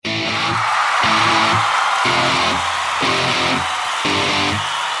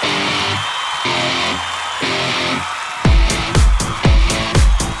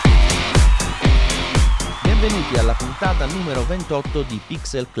numero 28 di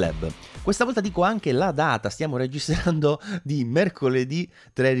Pixel Club. Questa volta dico anche la data, stiamo registrando di mercoledì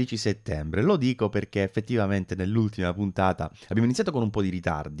 13 settembre. Lo dico perché effettivamente nell'ultima puntata abbiamo iniziato con un po' di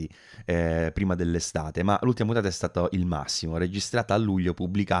ritardi prima dell'estate, ma l'ultima puntata è stata il massimo, registrata a luglio,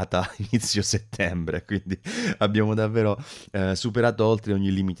 pubblicata inizio settembre, quindi abbiamo davvero superato oltre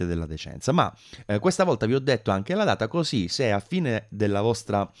ogni limite della decenza. Ma questa volta vi ho detto anche la data, così se a fine della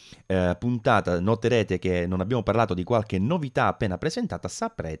vostra puntata noterete che non abbiamo parlato di qualche novità appena presentata,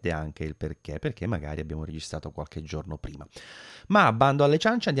 saprete anche il perché magari abbiamo registrato qualche giorno prima. Ma bando alle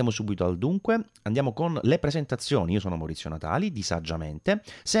ciance, andiamo subito al dunque, andiamo con le presentazioni. Io sono Maurizio Natali di Saggiamente,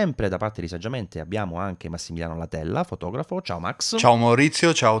 sempre da parte di Saggiamente abbiamo anche Massimiliano Latella, fotografo. Ciao Max. Ciao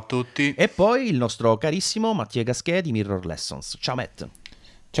Maurizio, ciao a tutti. E poi il nostro carissimo Mattia Gaschè di Mirror Lessons. Ciao Matt.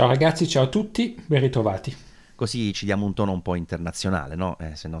 Ciao ragazzi, ciao a tutti, ben ritrovati. Così ci diamo un tono un po' internazionale, no?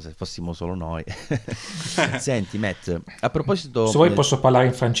 Se no, se fossimo solo noi. Senti, Matt, a proposito... Se vuoi posso parlare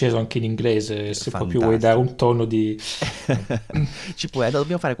in francese o anche in inglese, se proprio vuoi dare un tono di... Ci puoi,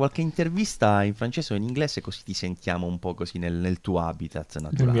 dobbiamo fare qualche intervista in francese o in inglese, così ti sentiamo un po' così nel tuo habitat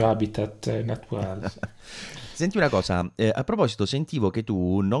naturale. Nel mio habitat naturale. Senti una cosa, a proposito, sentivo che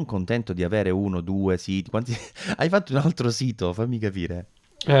tu, non contento di avere 1, 2 siti, quanti... hai fatto un altro sito, fammi capire.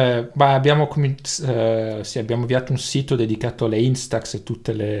 Abbiamo avviato un sito dedicato alle Instax e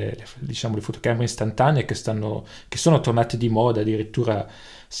tutte le fotocamere istantanee che sono tornate di moda. Addirittura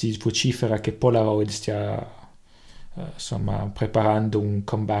si vocifera che Polaroid stia preparando un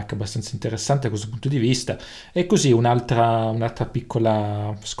comeback abbastanza interessante da questo punto di vista. E così un'altra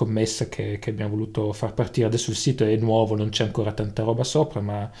piccola scommessa che abbiamo voluto far partire. Adesso il sito è nuovo, non c'è ancora tanta roba sopra,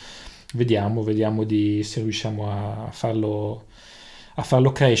 ma vediamo se riusciamo a farlo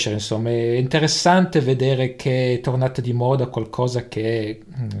crescere. Insomma, è interessante vedere che è tornata di moda qualcosa che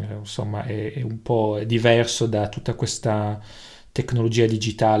insomma è un po' diverso da tutta questa tecnologia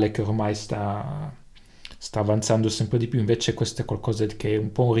digitale che ormai sta avanzando sempre di più. Invece questo è qualcosa che è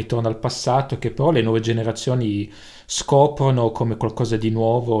un po' un ritorno al passato, che però le nuove generazioni scoprono come qualcosa di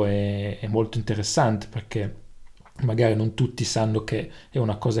nuovo e molto interessante, perché magari non tutti sanno che è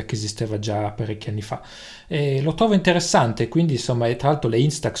una cosa che esisteva già parecchi anni fa, e lo trovo interessante. Quindi insomma, e tra l'altro le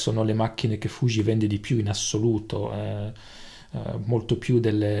Instax sono le macchine che Fuji vende di più in assoluto, molto più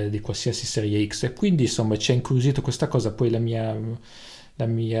di qualsiasi serie X, e quindi insomma ci ha incuriosito questa cosa. Poi la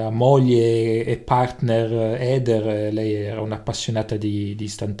mia moglie e partner Eder, lei era un'appassionata di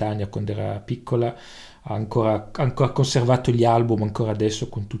istantanea quando era piccola, ha ancora conservato gli album ancora adesso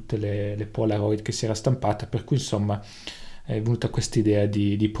con tutte le Polaroid che si era stampata, per cui insomma è venuta questa idea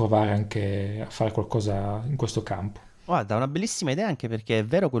di provare anche a fare qualcosa in questo campo. Guarda, una bellissima idea, anche perché è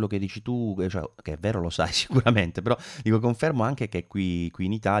vero quello che dici tu, cioè, che è vero lo sai sicuramente, però dico, confermo anche che qui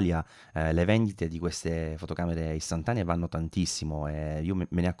in Italia le vendite di queste fotocamere istantanee vanno tantissimo, e io me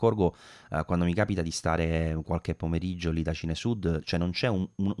ne accorgo quando mi capita di stare qualche pomeriggio lì da Cinesud, cioè non c'è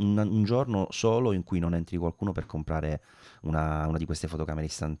un giorno solo in cui non entri qualcuno per comprare una di queste fotocamere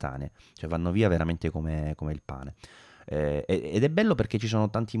istantanee, cioè vanno via veramente come il pane. Ed è bello perché ci sono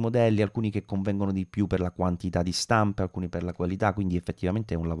tanti modelli, alcuni che convengono di più per la quantità di stampe, alcuni per la qualità, quindi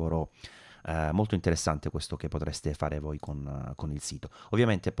effettivamente è un lavoro molto interessante questo che potreste fare voi con il sito.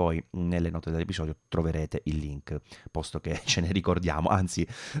 Ovviamente poi nelle note dell'episodio troverete il link, posto che ce ne ricordiamo. Anzi,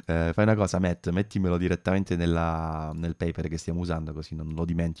 fai una cosa, Matt, mettimelo direttamente nel paper che stiamo usando, così non lo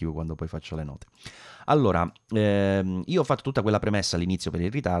dimentico quando poi faccio le note. Allora, io ho fatto tutta quella premessa all'inizio per il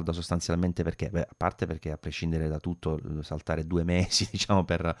ritardo, sostanzialmente perché, a parte perché a prescindere da tutto, saltare 2 mesi, diciamo,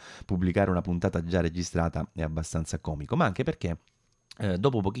 per pubblicare una puntata già registrata è abbastanza comico, ma anche perché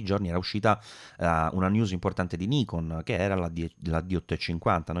dopo pochi giorni era uscita una news importante di Nikon, che era la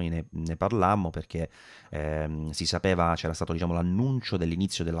D850. Noi ne parlammo perché si sapeva, c'era stato, diciamo, l'annuncio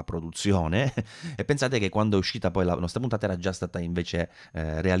dell'inizio della produzione e pensate che quando è uscita poi la nostra puntata era già stata invece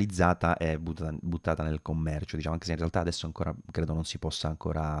realizzata e buttata nel commercio, diciamo, anche se in realtà adesso ancora credo non si possa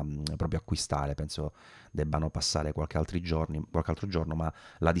ancora proprio acquistare, penso debbano passare qualche altro giorno, ma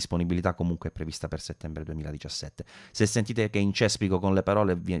la disponibilità comunque è prevista per settembre 2017. Se sentite che incespico con le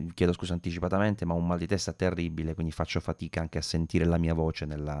parole, vi chiedo scusa anticipatamente, ma ho un mal di testa terribile, quindi faccio fatica anche a sentire la mia voce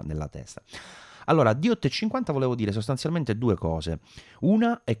nella testa. Allora, D850 volevo dire sostanzialmente 2 cose.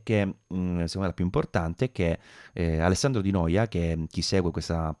 Una è che, secondo me la più importante, è che Alessandro Di Noia, che chi segue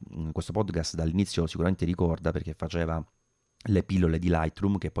questo podcast dall'inizio sicuramente ricorda, perché faceva le pillole di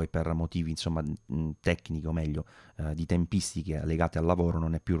Lightroom, che poi per motivi insomma tecnici, o meglio di tempistiche legate al lavoro,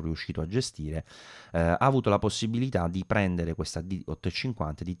 non è più riuscito a gestire. Ha avuto la possibilità di prendere questa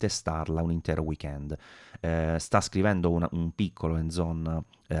D850 e di testarla un intero weekend. Sta scrivendo un piccolo hands-on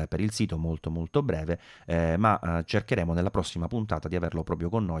per il sito, molto molto breve, ma cercheremo nella prossima puntata di averlo proprio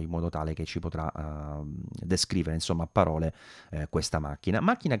con noi, in modo tale che ci potrà descrivere insomma a parole questa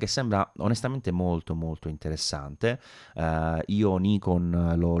macchina che sembra onestamente molto molto interessante. Io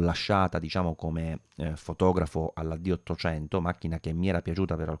Nikon l'ho lasciata diciamo come fotografo alla D800, macchina che mi era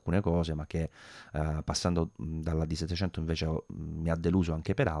piaciuta per alcune cose, ma che passando dalla D700 invece mi ha deluso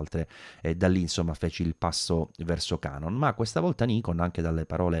anche per altre, e da lì insomma feci il passo verso Canon. Ma questa volta Nikon, anche dalle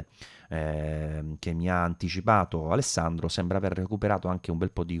parole che mi ha anticipato Alessandro, sembra aver recuperato anche un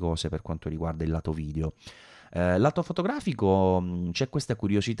bel po' di cose per quanto riguarda il lato video. Lato fotografico c'è questa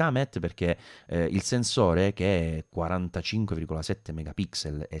curiosità, Matt, perché il sensore, che è 45,7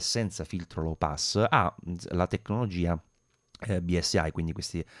 megapixel e senza filtro low pass, ha la tecnologia BSI, quindi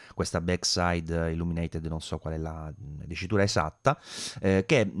questa backside illuminated, non so qual è la dicitura esatta,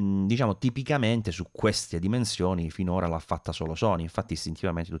 che diciamo tipicamente su queste dimensioni finora l'ha fatta solo Sony. Infatti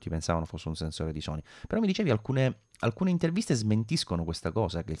istintivamente tutti pensavano fosse un sensore di Sony, però mi dicevi alcune interviste smentiscono questa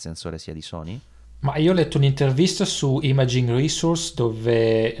cosa, che il sensore sia di Sony? Ma io ho letto un'intervista su Imaging Resource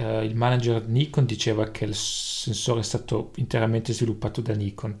dove il manager Nikon diceva che il sensore è stato interamente sviluppato da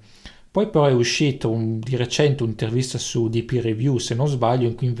Nikon. Poi però è uscito di recente un'intervista su DP Review, se non sbaglio,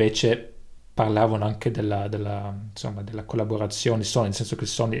 in cui invece parlavano anche insomma, della collaborazione Sony, nel senso che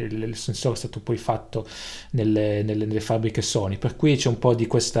il sensore è stato poi fatto nelle fabbriche Sony, per cui c'è un po' di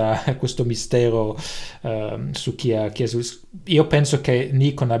questo mistero su chi ha io penso che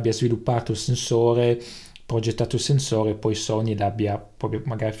Nikon abbia sviluppato il sensore, progettato il sensore, e poi Sony l'abbia proprio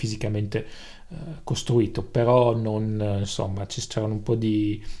magari fisicamente costruito, però non, insomma, ci saranno un po'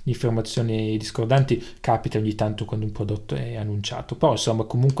 di informazioni discordanti, capita ogni tanto quando un prodotto è annunciato, però insomma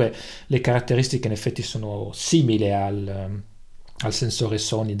comunque le caratteristiche in effetti sono simili al sensore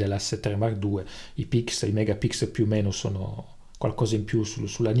Sony della 7 Mark II, i megapixel più o meno sono qualcosa in più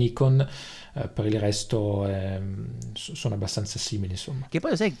sulla Nikon, per il resto sono abbastanza simili, insomma. Che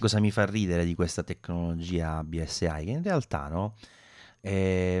poi sai cosa mi fa ridere di questa tecnologia BSI? Che in realtà, no?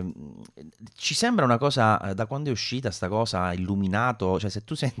 Ci sembra una cosa, da quando è uscita sta cosa illuminato, cioè se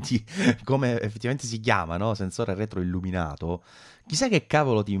tu senti come effettivamente si chiama, no? Sensore retroilluminato, chissà che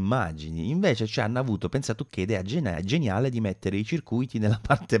cavolo ti immagini. Invece hanno avuto, pensa tu che idea geniale, di mettere i circuiti nella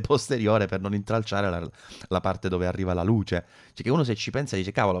parte posteriore per non intralciare la parte dove arriva la luce. Cioè che uno, se ci pensa,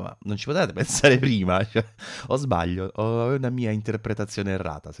 dice cavolo, ma non ci potete pensare prima? Cioè, o sbaglio, o è una mia interpretazione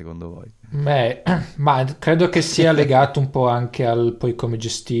errata secondo voi? Beh, ma credo che sia legato un po' anche al poi come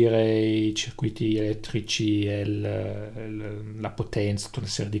gestire i circuiti elettrici e la potenza, tutta una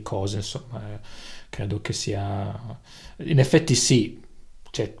serie di cose, insomma, credo che sia... In effetti sì,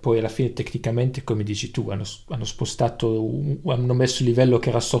 cioè poi alla fine tecnicamente, come dici tu, hanno spostato, hanno messo il livello che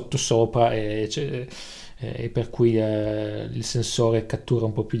era sotto sopra, e per cui il sensore cattura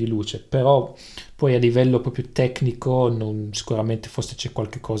un po' più di luce, però poi a livello proprio tecnico sicuramente forse c'è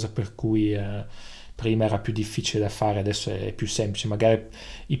qualche cosa per cui prima era più difficile da fare, adesso è più semplice. Magari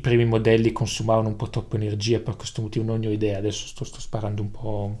i primi modelli consumavano un po' troppo energia, per questo motivo non ne ho idea, adesso sto sparando un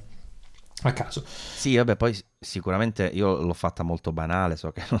po' a caso. Sì, vabbè, poi sicuramente io l'ho fatta molto banale,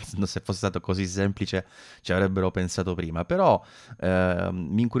 so che se fosse stato così semplice ci avrebbero pensato prima, però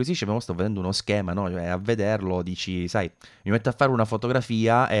mi incuriosisce, perché sto vedendo uno schema, no? Cioè, a vederlo dici, sai, mi metto a fare una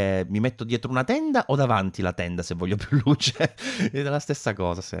fotografia e mi metto dietro una tenda o davanti la tenda se voglio più luce, ed è la stessa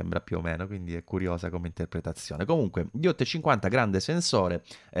cosa sembra più o meno, quindi è curiosa come interpretazione. Comunque, D850, grande sensore,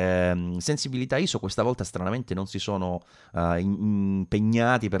 sensibilità ISO, questa volta stranamente non si sono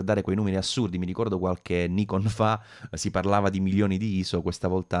impegnati per dare quei numeri assurdi. Mi ricordo qualche Nikon fa si parlava di milioni di ISO, questa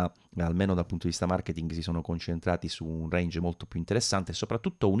volta almeno dal punto di vista marketing si sono concentrati su un range molto più interessante, e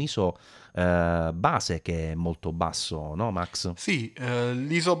soprattutto un ISO base che è molto basso, no Max? Sì,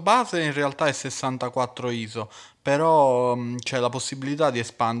 l'ISO base in realtà è 64 ISO, però c'è la possibilità di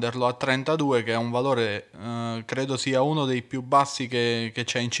espanderlo a 32, che è un valore, credo sia uno dei più bassi che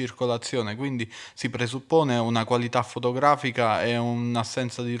c'è in circolazione, quindi si presuppone una qualità fotografica e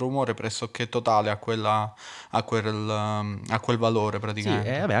un'assenza di rumore pressoché totale a quel valore Sì,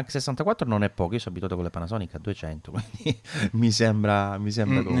 praticamente. vabbè, anche 64 non è poco, io sono abituato con le Panasonic a 200, quindi mi sembra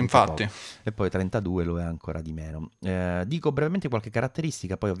comunque Infatti. poco. E poi 32 lo è ancora di meno. Dico brevemente qualche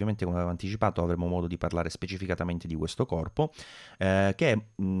caratteristica, poi ovviamente come avevo anticipato avremo modo di parlare specificatamente effettivamente di questo corpo, che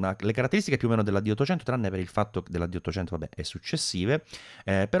ha le caratteristiche più o meno della D800, tranne per il fatto che della D800, vabbè, è successive,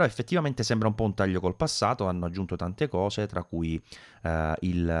 però effettivamente sembra un po' un taglio col passato. Hanno aggiunto tante cose, tra cui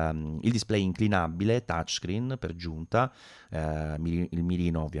il display inclinabile, touchscreen per giunta, il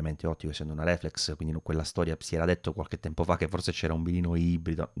mirino ovviamente ottico essendo una reflex, quindi quella storia si era detto qualche tempo fa che forse c'era un mirino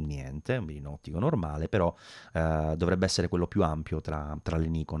ibrido, niente, un mirino ottico normale, però dovrebbe essere quello più ampio tra le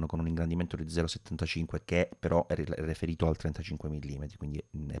Nikon, con un ingrandimento di 0,75 che però è riferito al 35 mm, quindi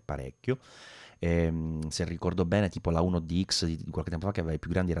è parecchio. Se ricordo bene, tipo la 1DX di qualche tempo fa che aveva i più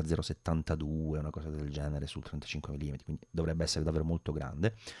grandi era 0,72, una cosa del genere sul 35 mm, quindi dovrebbe essere davvero molto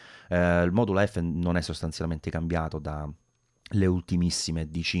grande. Il modulo F non è sostanzialmente cambiato da le ultimissime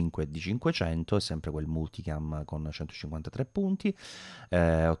D5 e D500, è sempre quel multicam con 153 punti,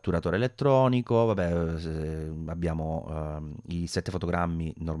 otturatore elettronico, vabbè, abbiamo i 7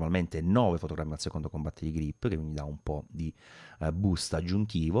 fotogrammi, normalmente 9 fotogrammi al secondo con battery grip, che quindi dà un po' di boost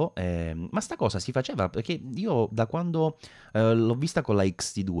aggiuntivo, ma sta cosa si faceva perché io da quando l'ho vista con la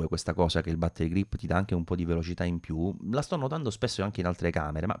X-T2, questa cosa che il battery grip ti dà anche un po' di velocità in più, la sto notando spesso anche in altre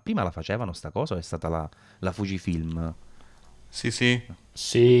camere, ma prima la facevano sta cosa o è stata la Fujifilm? Sì, sì.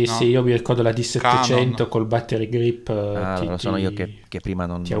 Sì, No. sì, io mi ricordo la D700 Canon. col battery grip, Allora, sono io che prima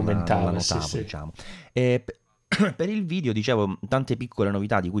non ti la aumentava, notavo, sì. diciamo. E per il video, dicevo, tante piccole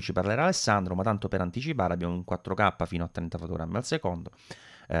novità di cui ci parlerà Alessandro, ma tanto per anticipare, abbiamo un 4K fino a 30 fotogrammi al secondo,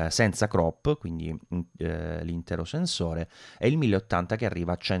 senza crop, quindi l'intero sensore, e il 1080 che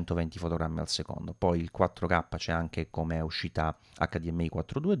arriva a 120 fotogrammi al secondo. Poi il 4K c'è anche come uscita HDMI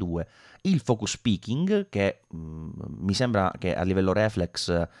 422, il focus peaking che mi sembra che a livello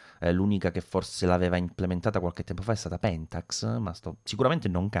reflex l'unica che forse l'aveva implementata qualche tempo fa è stata Pentax, ma sicuramente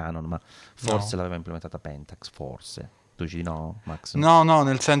non Canon, ma forse No. l'aveva implementata Pentax, forse. Tu dici di no, Max? No, no,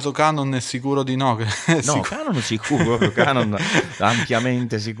 nel senso Canon è sicuro di no. No, Canon sicuro, Canon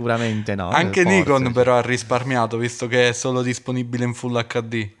ampiamente, sicuramente no, Anche forse. Nikon però ha risparmiato, visto che è solo disponibile in Full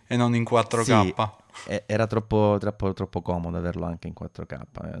HD e non in 4K. Sì, era troppo comodo averlo anche in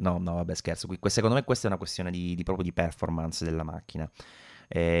 4K. No, no, vabbè, scherzo. Secondo me questa è una questione proprio di performance della macchina.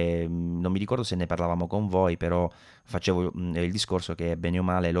 Non mi ricordo se ne parlavamo con voi, però facevo il discorso che bene o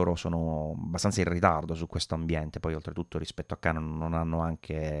male loro sono abbastanza in ritardo su questo ambiente. Poi oltretutto rispetto a Canon non hanno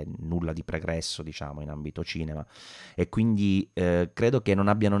anche nulla di pregresso, diciamo, in ambito cinema, e quindi credo che non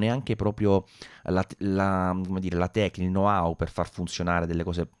abbiano neanche proprio come dire, la tecnica, il know-how per far funzionare delle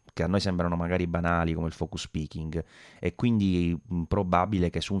cose che a noi sembrano magari banali come il focus peaking, e quindi probabile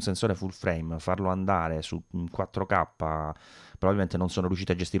che su un sensore full frame farlo andare su 4K probabilmente non sono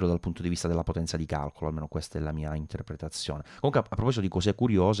riusciti a gestirlo dal punto di vista della potenza di calcolo, almeno questa è la mia interpretazione. Comunque a proposito di cose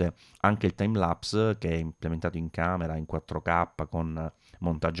curiose, anche il timelapse che è implementato in camera in 4K con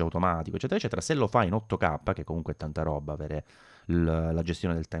montaggio automatico eccetera eccetera, se lo fai in 8K, che comunque è tanta roba avere la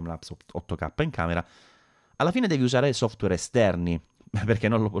gestione del timelapse 8K in camera, alla fine devi usare software esterni perché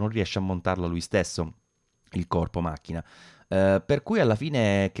non riesce a montarlo lui stesso il corpo macchina. Per cui alla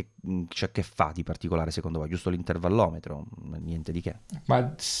fine che fa di particolare secondo voi? Giusto l'intervallometro, niente di che.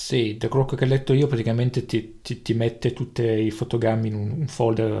 Ma sì, da quello che ho letto io praticamente ti mette tutti i fotogrammi in un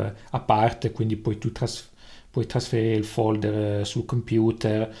folder a parte, quindi poi tu puoi trasferire il folder sul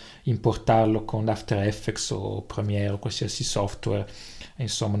computer, importarlo con After Effects o Premiere o qualsiasi software.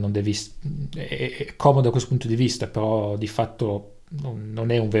 Insomma, non devi, è comodo da questo punto di vista, però di fatto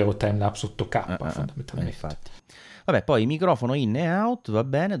non è un vero timelapse 8K fondamentalmente. Infatti. Vabbè, poi microfono in e out, va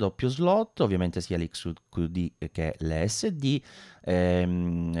bene, doppio slot, ovviamente sia l'XQD che l'SD,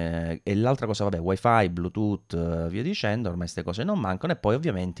 e l'altra cosa, vabbè, wifi, bluetooth, via dicendo, ormai queste cose non mancano, e poi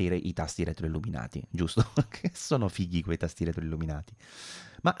ovviamente i tasti retroilluminati, giusto? Che sono fighi quei tasti retroilluminati.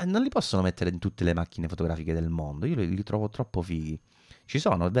 Ma non li possono mettere in tutte le macchine fotografiche del mondo, io li trovo troppo fighi. Ci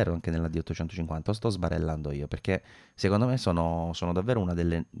sono, è vero, anche nella D850, o sto sbarellando io, perché secondo me sono davvero una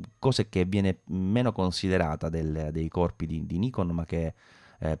delle cose che viene meno considerata dei corpi di Nikon, ma che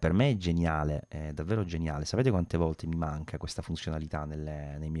per me è geniale, è davvero geniale. Sapete quante volte mi manca questa funzionalità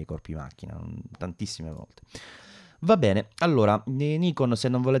nei miei corpi macchina? Tantissime volte. Va bene, allora, Nikon, se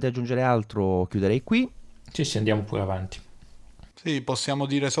non volete aggiungere altro, chiuderei qui. Sì, andiamo pure avanti. Sì, possiamo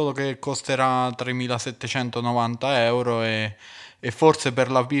dire solo che costerà 3.790 euro e forse per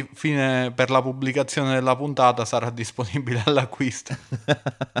la fine, per la pubblicazione della puntata sarà disponibile all'acquisto.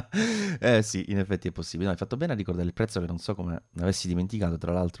 Sì, in effetti è possibile. No, hai fatto bene a ricordare il prezzo, che non so come ne avessi dimenticato.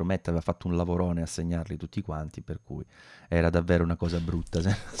 Tra l'altro Matt aveva fatto un lavorone a segnarli tutti quanti, per cui era davvero una cosa brutta.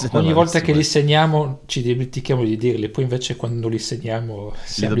 Se Ogni volta che li segniamo ci dimentichiamo di dirli, poi invece quando li segniamo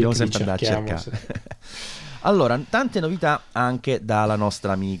li dobbiamo sempre li andare a cerchiamo. cercare. Allora, tante novità anche dalla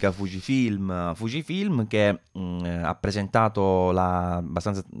nostra amica Fujifilm che ha presentato la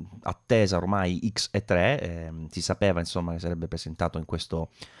abbastanza attesa ormai X-E3, si sapeva insomma che sarebbe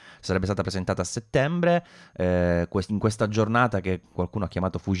stata presentata a settembre, in questa giornata che qualcuno ha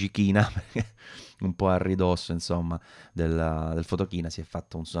chiamato Fujichina, perché un po' a ridosso insomma del Fotochina si è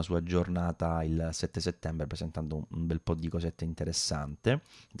fatta una sua giornata il 7 settembre presentando un bel po' di cosette interessanti.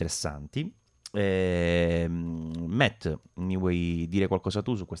 Matt, mi vuoi dire qualcosa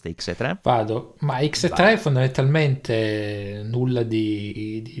tu su questa X3? Vado, ma X3 Vai. è fondamentalmente nulla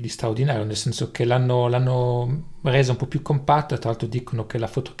di straordinario, nel senso che l'hanno resa un po' più compatta, tra l'altro dicono che la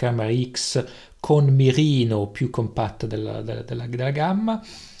fotocamera X con mirino più compatta della gamma.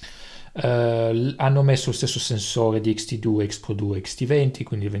 Hanno messo lo stesso sensore di X-T2, X-Pro 2, X-T20,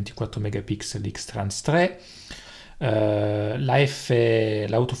 quindi 24 megapixel X-Trans 3.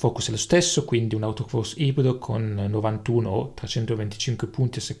 L'autofocus è lo stesso, quindi un autofocus ibrido con 91 o 325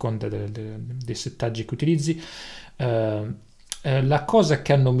 punti a seconda dei settaggi che utilizzi. La cosa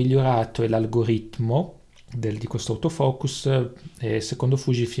che hanno migliorato è l'algoritmo di questo autofocus. Secondo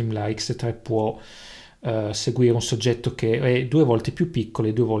Fujifilm la X3 può seguire un soggetto che è 2 volte più piccolo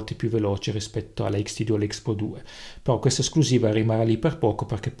e 2 volte più veloce rispetto alla X-T2 o all'X-Pro 2, però questa esclusiva rimarrà lì per poco,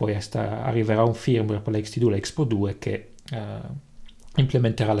 perché poi arriverà un firmware per la X-T2 o l'X-Pro 2 che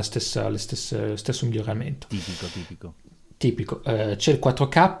implementerà lo stesso miglioramento tipico. C'è il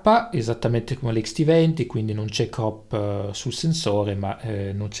 4K esattamente come l'XT20, quindi non c'è crop sul sensore, ma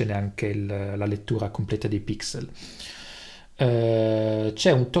non c'è neanche la lettura completa dei pixel.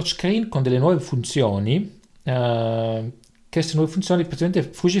 C'è un touchscreen con delle nuove funzioni. Queste nuove funzioni, praticamente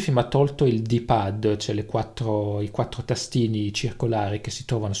Fujifilm ha tolto il D-pad, cioè i 4 tastini circolari che si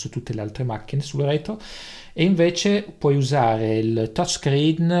trovano su tutte le altre macchine sul retro, e invece puoi usare il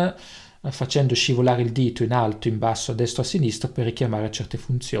touchscreen facendo scivolare il dito in alto, in basso, a destra, a sinistra per richiamare certe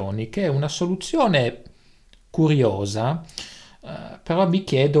funzioni, che è una soluzione curiosa, però mi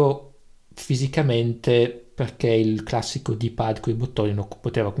chiedo fisicamente perché il classico D-pad con i bottoni non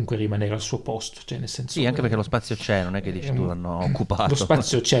poteva comunque rimanere al suo posto, cioè nel senso, Sì, anche perché lo spazio c'è, non è che dici tu l'hanno occupato. Lo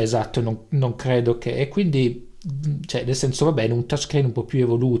spazio c'è, esatto, non credo che, e quindi cioè, nel senso, va bene, un touchscreen un po' più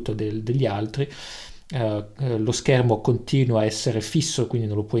evoluto degli altri. Lo schermo continua a essere fisso, quindi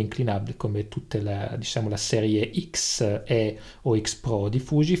non lo puoi inclinare come tutte la serie X o X Pro di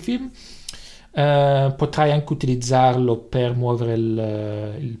Fujifilm. Potrai anche utilizzarlo per muovere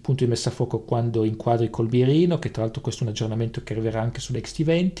il punto di messa a fuoco quando inquadri col mirino, che tra l'altro questo è un aggiornamento che arriverà anche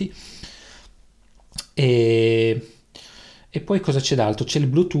sull'XT20. E poi cosa c'è d'altro? C'è il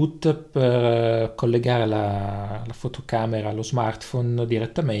Bluetooth per collegare la fotocamera allo smartphone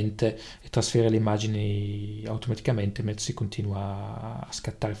direttamente e trasferire le immagini automaticamente mentre si continua a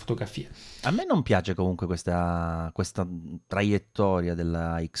scattare fotografie. A me non piace comunque questa traiettoria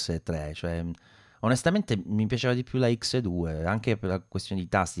della X3, cioè onestamente mi piaceva di più la X2, anche per la questione di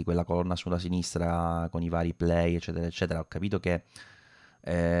tasti, quella colonna sulla sinistra con i vari play, eccetera, eccetera. Ho capito che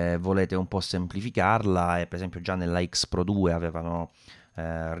volete un po' semplificarla, e per esempio già nella X Pro 2 avevano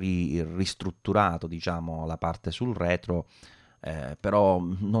ristrutturato, diciamo, la parte sul retro, però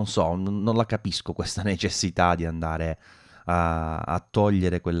non so, non la capisco questa necessità di andare a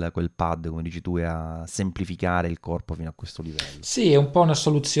togliere quel pad, come dici tu, e a semplificare il corpo fino a questo livello. Sì, è un po' una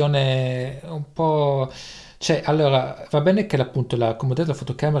soluzione un po'. Cioè, allora, va bene che appunto come ho detto, la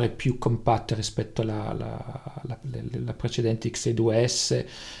fotocamera è più compatta rispetto alla precedente X2S,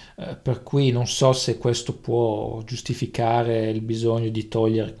 per cui non so se questo può giustificare il bisogno di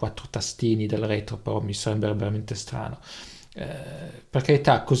togliere 4 tastini dal retro, però mi sembra veramente strano. Per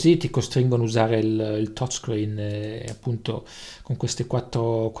carità, così ti costringono a usare il touchscreen, appunto con queste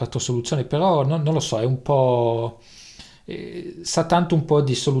 4 soluzioni, però non lo so, è un po'. Sa tanto un po'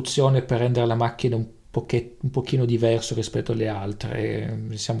 di soluzione per rendere la macchina un pochino diverso rispetto alle altre.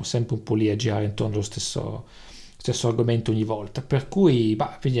 Siamo sempre un po' lì a girare intorno allo stesso argomento ogni volta, per cui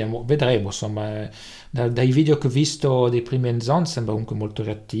vedremo, insomma. Dai video che ho visto dei primi hands-on sembra comunque molto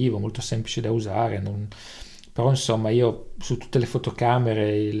reattivo, molto semplice da usare, però insomma io su tutte le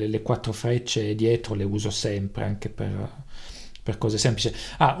fotocamere le 4 frecce dietro le uso sempre, anche per cose semplici.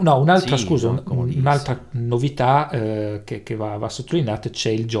 Un'altra novità che va sottolineata: c'è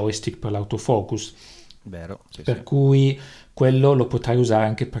il joystick per l'autofocus. Vero, sì, per sì. cui quello lo potrai usare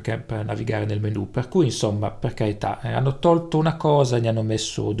anche per navigare nel menu, per cui insomma, per carità, hanno tolto una cosa e ne hanno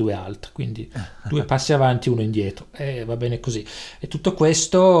messo 2 altre, quindi 2 passi avanti, 1 indietro, e va bene così. E tutto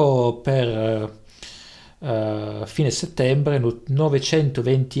questo per fine settembre,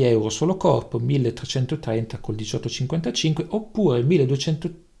 920 euro solo corpo, 1330 col 1855, oppure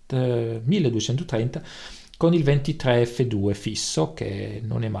 1230 con il 23F2 fisso, che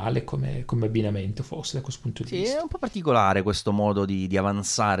non è male come abbinamento forse da questo punto di Sì, vista. è un po' particolare questo modo di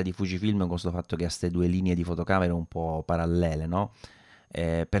avanzare di Fujifilm con questo fatto che ha queste due linee di fotocamere un po' parallele, no?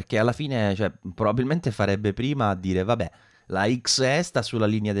 Perché alla fine, cioè, probabilmente farebbe prima a dire, vabbè, la XE sta sulla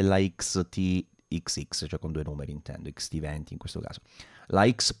linea della XT XX, cioè con due numeri intendo, XT20 in questo caso. La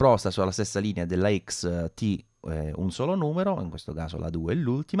X Pro sta sulla stessa linea della XT, un solo numero, in questo caso la 2 è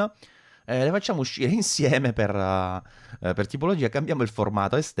l'ultima. Le facciamo uscire insieme per tipologia, cambiamo il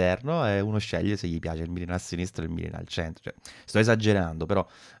formato esterno e uno sceglie se gli piace il mirino a sinistra e il mirino al centro. Cioè, sto esagerando, però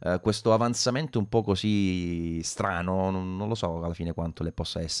questo avanzamento un po' così strano, non lo so alla fine quanto le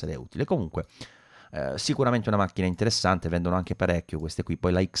possa essere utile. Comunque, sicuramente una macchina interessante, vendono anche parecchio queste qui.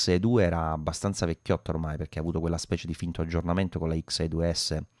 Poi la XE2 era abbastanza vecchiotta ormai perché ha avuto quella specie di finto aggiornamento con la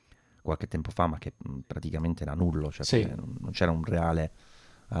XE2S qualche tempo fa, ma che praticamente era nullo, cioè Sì, non c'era un reale...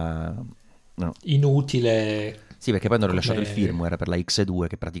 no. inutile Sì, perché poi hanno rilasciato il come... firmware per la X2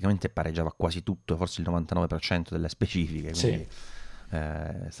 che praticamente pareggiava quasi tutto, forse il 99% delle specifiche, quindi Sì.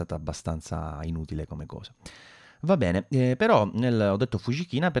 è stata abbastanza inutile come cosa. Va bene, però ho detto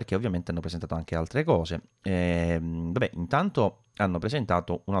Fujichina perché ovviamente hanno presentato anche altre cose. Vabbè, intanto hanno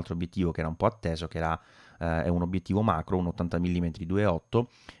presentato un altro obiettivo che era un po' atteso, che era è un obiettivo macro, un 80 mm 2.8,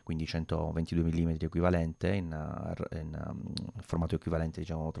 quindi 122 mm equivalente in formato equivalente,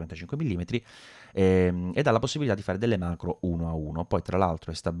 diciamo 35 mm, ed ha la possibilità di fare delle macro 1 a 1. Poi tra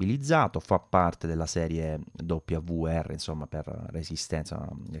l'altro è stabilizzato, fa parte della serie WR, insomma per resistenza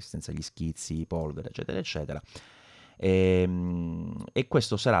agli schizzi, polvere, eccetera, eccetera. E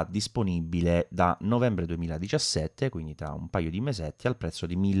questo sarà disponibile da novembre 2017, quindi tra un paio di mesetti, al prezzo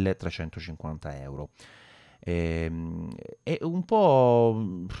di 1.350 euro. È un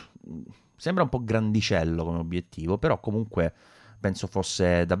po'... sembra un po' grandicello come obiettivo, però comunque penso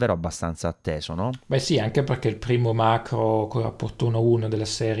fosse davvero abbastanza atteso, no? Beh sì, anche perché il primo macro con rapporto 1-1 della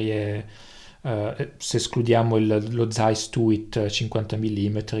serie, se escludiamo lo Zeiss Tuit 50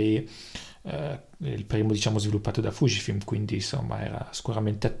 mm, il primo diciamo sviluppato da Fujifilm, quindi insomma era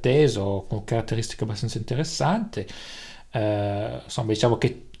sicuramente atteso, con caratteristiche abbastanza interessanti. Insomma diciamo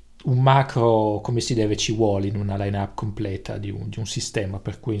che un macro come si deve ci vuole in una line-up completa di un sistema,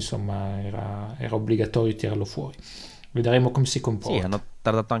 per cui insomma era obbligatorio tirarlo fuori. Vedremo come si Sì, comporta. hanno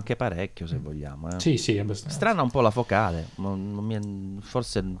tardato anche parecchio, se vogliamo. Sì, sì, abbastanza. Strana un po' la focale,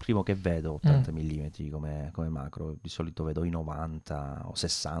 forse è il primo che vedo Mm. 80 mm come macro, di solito vedo i 90 o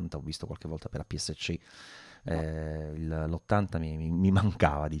 60, ho visto qualche volta per APS-C, l'80 mi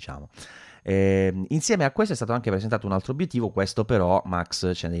mancava, diciamo. Insieme a questo è stato anche presentato un altro obiettivo, questo però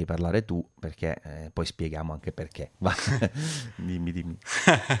Max ce ne devi parlare tu, perché poi spieghiamo anche perché. Va. Dimmi.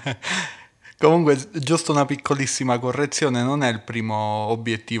 Comunque, giusto una piccolissima correzione, non è il primo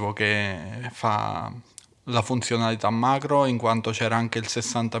obiettivo che fa la funzionalità macro, in quanto c'era anche il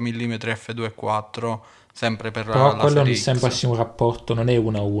 60 mm f2.4, sempre per Però la quello mi serie sembra X. sia un rapporto, non è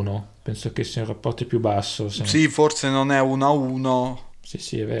 1 a 1, penso che sia un rapporto più basso. Sì, Sì, forse non è 1 a 1. sì,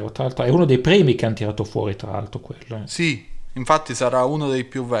 sì, è vero. Tra l'altro è uno dei primi che hanno tirato fuori, tra l'altro, quello. Sì, infatti sarà uno dei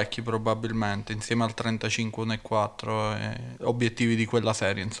più vecchi probabilmente, insieme al 35 1.4 obiettivi di quella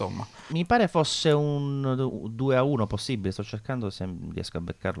serie, insomma. Mi pare fosse un 2 a 1 possibile, sto cercando se riesco a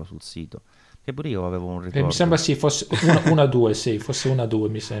beccarlo sul sito, che pure io avevo un Mi sembra ricordo. sì, fosse 1 a 2, sì, fosse 1 a 2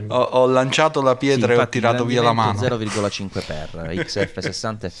 mi sembra. Ho lanciato la Sì, pietra e ho infatti tirato via la ingrandimento mano. 0,5 per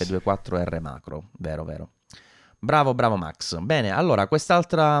XF60 F24R macro, vero vero. Bravo Max. Bene, allora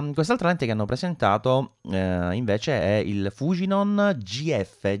quest'altra lente che hanno presentato invece è il Fujinon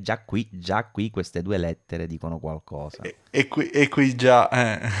GF, già qui queste due lettere dicono qualcosa. E qui già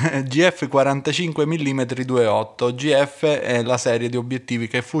GF 45 mm 2.8. GF è la serie di obiettivi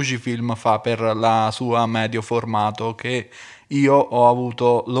che Fujifilm fa per la sua medio formato, che io ho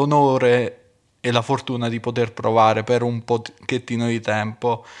avuto l'onore e la fortuna di poter provare per un pochettino di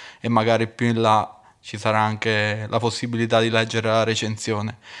tempo, e magari più in là ci sarà anche la possibilità di leggere la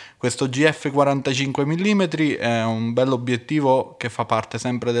recensione. Questo GF 45 mm è un bell'obiettivo che fa parte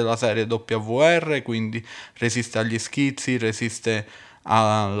sempre della serie WR, quindi resiste agli schizzi, resiste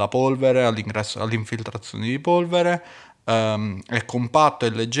alla polvere, all'infiltrazione di polvere. È compatto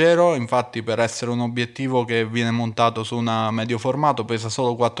e leggero, infatti per essere un obiettivo che viene montato su una medio formato pesa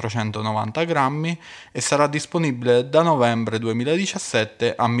solo 490 grammi e sarà disponibile da novembre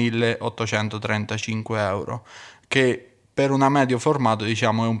 2017 a 1.835 euro, che per una medio formato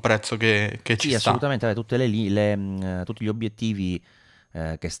diciamo è un prezzo che ci Sì, sta. assolutamente, tutte tutti gli obiettivi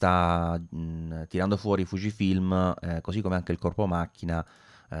che sta tirando fuori Fujifilm, così come anche il corpo macchina,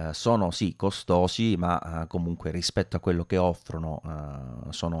 sono sì costosi, ma comunque rispetto a quello che offrono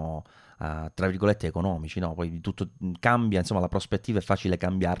sono tra virgolette economici, no? Poi tutto cambia, insomma la prospettiva è facile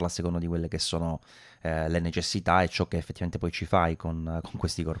cambiarla a seconda di quelle che sono le necessità e ciò che effettivamente poi ci fai con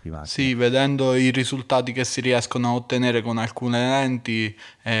questi corpi macchina. Sì, vedendo i risultati che si riescono a ottenere con alcune lenti,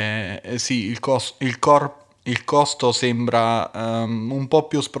 sì, il costo sembra un po'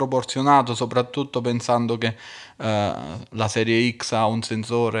 più sproporzionato, soprattutto pensando che la serie X ha un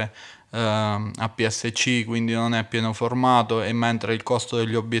sensore APS-C, quindi non è pieno formato, e mentre il costo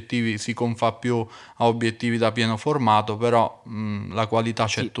degli obiettivi si confà più a obiettivi da pieno formato, però la qualità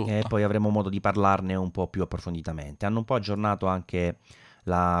c'è Sì, e tutta. poi avremo modo di parlarne un po' più approfonditamente. Hanno un po' aggiornato anche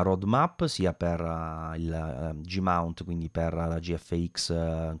la roadmap sia per il G-Mount, quindi per la GFX,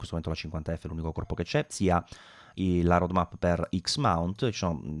 in questo momento la 50F è l'unico corpo che c'è, sia la roadmap per X-Mount. Ci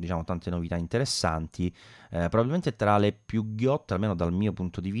sono diciamo tante novità interessanti. Probabilmente tra le più ghiotte, almeno dal mio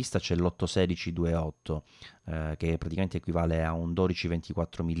punto di vista, c'è l'816-2.8, che praticamente equivale a un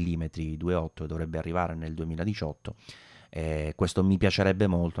 12-24 mm 2.8 e dovrebbe arrivare nel 2018. Questo mi piacerebbe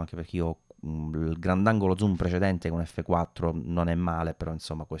molto, anche perché io il grandangolo zoom precedente con F4 non è male, però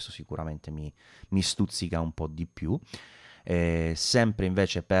insomma questo sicuramente mi stuzzica un po' di più. Sempre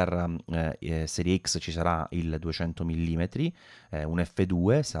invece per serie X ci sarà il 200 mm, un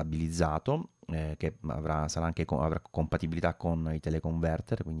F2 stabilizzato, che avrà compatibilità con i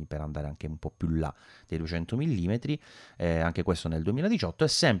teleconverter, quindi per andare anche un po' più là dei 200 mm, anche questo nel 2018. E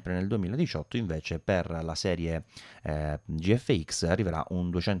sempre nel 2018 invece per la serie GFX arriverà un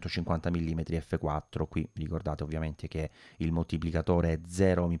 250 mm F4. Qui ricordate ovviamente che il moltiplicatore è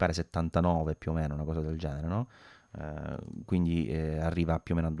 0, mi pare 79 più o meno, una cosa del genere, no? Quindi arriva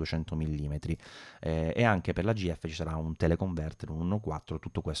più o meno a 200 mm, e anche per la GF ci sarà un teleconverter, un 1.4,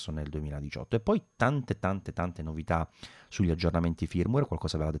 tutto questo nel 2018. E poi tante novità sugli aggiornamenti firmware.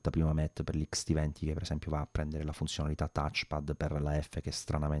 Qualcosa ve l'ha detta prima Matt per l'XT20, che per esempio va a prendere la funzionalità touchpad per la F, che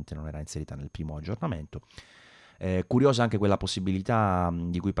stranamente non era inserita nel primo aggiornamento. Curiosa anche quella possibilità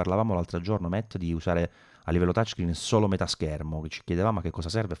di cui parlavamo l'altro giorno, Matt, di usare a livello touchscreen solo metaschermo, che ci chiedevamo a che cosa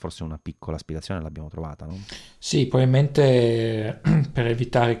serve, forse una piccola spiegazione l'abbiamo trovata, no? Sì, probabilmente per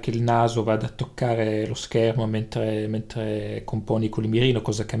evitare che il naso vada a toccare lo schermo mentre componi con il mirino,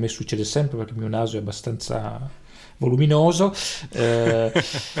 cosa che a me succede sempre perché il mio naso è abbastanza voluminoso. Eh,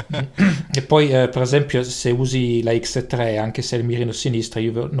 e poi, per esempio, se usi la X3, anche se è il mirino sinistra,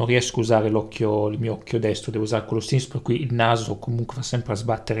 io non riesco a usare il mio occhio destro, devo usare quello sinistro, per cui il naso comunque va sempre a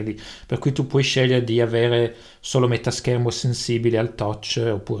sbattere lì. Per cui tu puoi scegliere di avere solo metà schermo sensibile al touch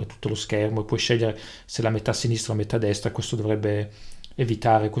oppure tutto lo schermo, e puoi scegliere se la metà sinistra o metà destra. Questo dovrebbe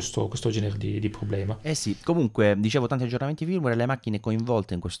evitare questo genere di problema. Eh sì, comunque dicevo tanti aggiornamenti firmware, le macchine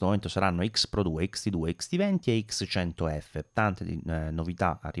coinvolte in questo momento saranno X Pro 2, XT2, XT20 e X100F. Tante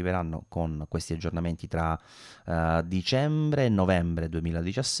novità arriveranno con questi aggiornamenti tra dicembre e novembre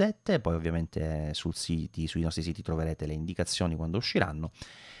 2017, poi ovviamente sui nostri siti troverete le indicazioni quando usciranno.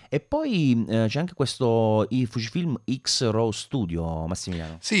 E poi c'è anche questo i Fujifilm X-Raw Studio,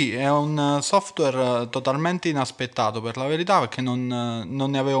 Massimiliano. Sì, è un software totalmente inaspettato per la verità, perché non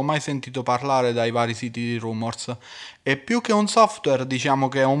ne avevo mai sentito parlare dai vari siti di rumors. E più che un software, diciamo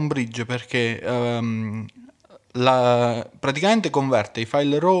che è un bridge, perché praticamente converte i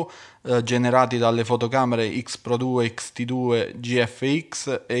file RAW generati dalle fotocamere X Pro 2, XT2,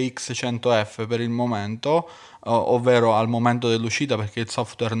 GFX e X100F per il momento, ovvero al momento dell'uscita, perché il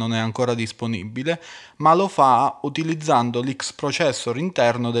software non è ancora disponibile, ma lo fa utilizzando l'X-processor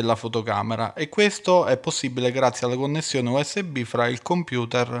interno della fotocamera, e questo è possibile grazie alla connessione USB fra il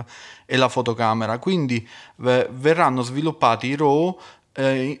computer e la fotocamera. Quindi verranno sviluppati i RAW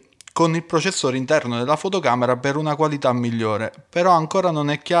con il processore interno della fotocamera per una qualità migliore, però ancora non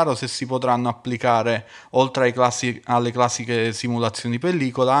è chiaro se si potranno applicare, oltre alle classiche simulazioni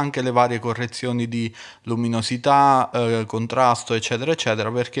pellicola, anche le varie correzioni di luminosità, contrasto, eccetera,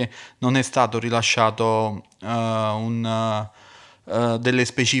 eccetera, perché non è stato rilasciato delle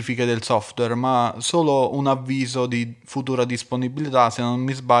specifiche del software, ma solo un avviso di futura disponibilità, se non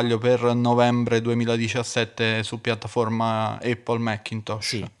mi sbaglio, per novembre 2017 su piattaforma Apple Macintosh.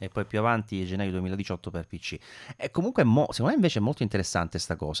 Sì, e poi più avanti gennaio 2018 per PC. E comunque secondo me invece è molto interessante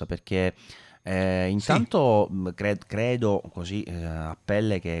sta cosa, perché Sì, intanto credo così a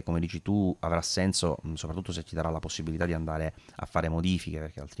pelle che, come dici tu, avrà senso, soprattutto se ti darà la possibilità di andare a fare modifiche,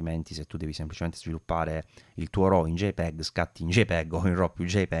 perché altrimenti se tu devi semplicemente sviluppare il tuo RAW in JPEG, scatti in JPEG o in RAW più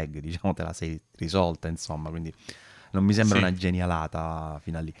JPEG, diciamo te la sei risolta, insomma, quindi non mi sembra sì. una genialata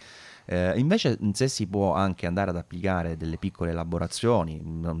fino a lì. Invece se si può anche andare ad applicare delle piccole elaborazioni,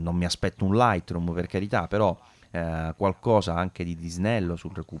 non mi aspetto un Lightroom per carità, però qualcosa anche di snello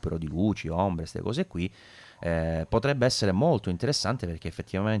sul recupero di luci, ombre, queste cose qui, potrebbe essere molto interessante, perché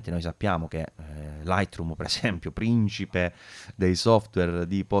effettivamente noi sappiamo che Lightroom, per esempio, principe dei software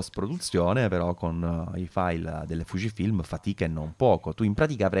di post-produzione, però con i file delle Fujifilm fatica e non poco. Tu in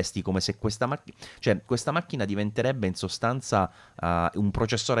pratica avresti come se questa macchina diventerebbe in sostanza un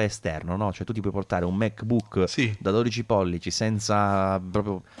processore esterno, no? Cioè tu ti puoi portare un MacBook Sì. da 12 pollici senza,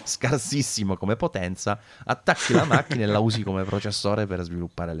 proprio scarsissimo come potenza, attacchi la macchina e la usi come processore per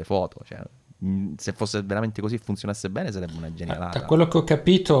sviluppare le foto, cioè se fosse veramente così, funzionasse bene, sarebbe una Da genialata. quello che ho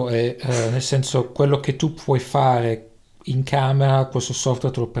capito è, nel senso, quello che tu puoi fare in camera, questo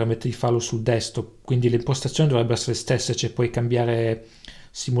software te lo permette di farlo sul desktop, quindi le impostazioni dovrebbero essere le stesse, cioè puoi cambiare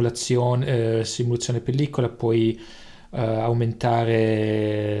simulazione pellicola, puoi aumentare,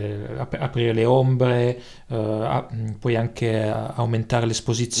 aprire le ombre, puoi anche aumentare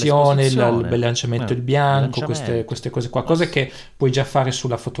l'esposizione, il L'esposizione, bilanciamento del il bianco, bilanciamento. queste cose qua, cose che puoi già fare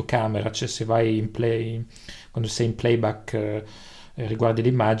sulla fotocamera, cioè se vai in play, quando sei in playback, riguardi le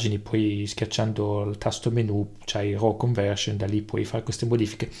immagini, poi schiacciando il tasto menu c'hai RAW conversion, da lì puoi fare queste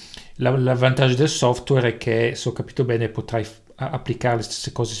modifiche. L'avvantaggio del software è che, se ho capito bene, potrai applicare le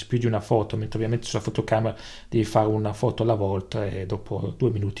stesse cose su più di una foto, mentre ovviamente sulla fotocamera devi fare una foto alla volta e dopo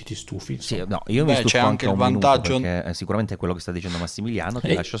 2 minuti ti stufi, Sì, insomma. no, io mi C'è stufo anche anche a il un minuto, vantaggio. perché sicuramente è quello che sta dicendo Massimiliano,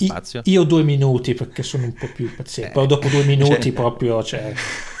 ti lascio spazio. Io 2 minuti perché sono un po' più paziente, però dopo 2 minuti Cioè, proprio, cioè,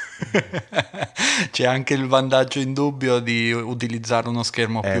 C'è anche il vantaggio indubbio di utilizzare uno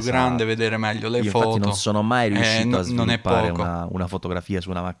schermo più grande, esatto. vedere meglio le Io infatti non foto. sono mai riuscito a Non è sviluppare poco, una fotografia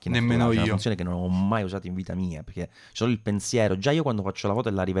su una macchina nemmeno fotografica, una io. funzione che non ho mai usato in vita mia, perché solo il pensiero, già io quando faccio la foto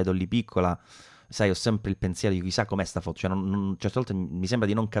e la rivedo lì piccola, sai, ho sempre il pensiero di chissà com'è sta foto, cioè certe volte mi sembra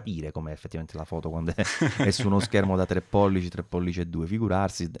di non capire com'è effettivamente la foto quando è su uno schermo da 3 pollici, 3 pollici e 2,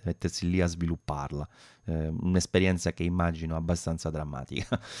 figurarsi mettersi lì a svilupparla. Un'esperienza che immagino abbastanza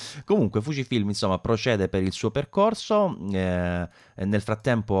drammatica. Comunque Fujifilm insomma procede per il suo percorso, e nel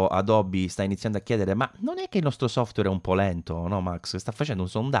frattempo Adobe sta iniziando a chiedere: ma non è che il nostro software è un po' lento, no Max? Sta facendo un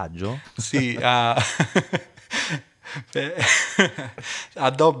sondaggio? Sì, Beh,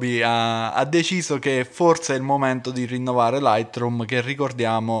 Adobe ha deciso che forse è il momento di rinnovare Lightroom, che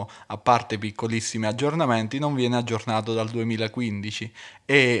ricordiamo, a parte piccolissimi aggiornamenti, non viene aggiornato dal 2015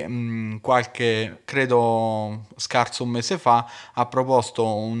 e qualche, credo scarso un mese fa, ha proposto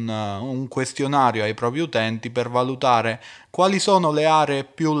un questionario ai propri utenti per valutare quali sono le aree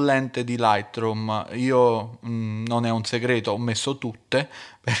più lente di Lightroom. Io, non è un segreto, ho messo tutte,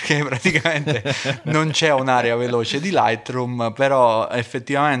 perché praticamente non c'è un'area veloce di Lightroom, però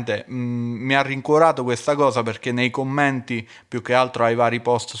effettivamente mi ha rincuorato questa cosa, perché nei commenti, più che altro ai vari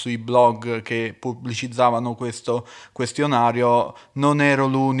post sui blog che pubblicizzavano questo questionario, non ero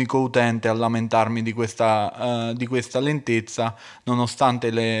l'unico utente a lamentarmi di questa lentezza,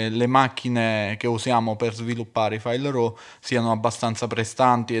 nonostante le macchine che usiamo per sviluppare i file RAW siano abbastanza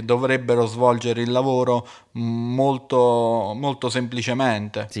prestanti e dovrebbero svolgere il lavoro molto, molto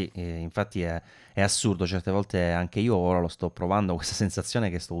semplicemente. Sì, infatti è assurdo, certe volte anche io ora lo sto provando, questa sensazione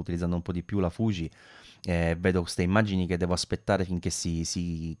che sto utilizzando un po' di più la Fuji, vedo queste immagini che devo aspettare finché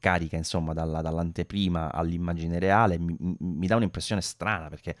si carica, insomma, dall'anteprima all'immagine reale, mi dà un'impressione strana,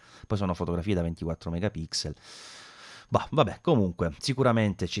 perché poi sono fotografie da 24 megapixel. Bah, vabbè, comunque,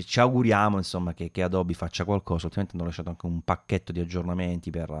 sicuramente ci auguriamo, insomma, che Adobe faccia qualcosa. Ultimamente hanno lasciato anche un pacchetto di aggiornamenti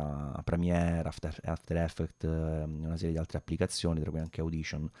per Premiere, After Effects, una serie di altre applicazioni, tra cui anche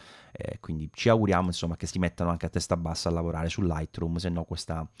Audition. Quindi ci auguriamo, insomma, che si mettano anche a testa bassa a lavorare su Lightroom, se no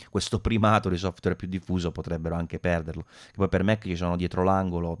questo primato di software più diffuso potrebbero anche perderlo. Che poi per Mac ci sono dietro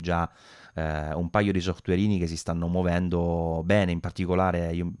l'angolo già un paio di softwareini che si stanno muovendo bene, in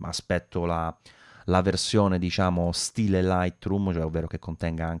particolare io aspetto la versione, diciamo, stile Lightroom, cioè ovvero che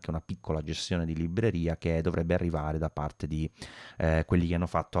contenga anche una piccola gestione di libreria, che dovrebbe arrivare da parte di quelli che hanno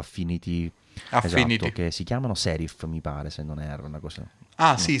fatto Affinity, esatto, che si chiamano Serif, mi pare, se non erro, una cosa.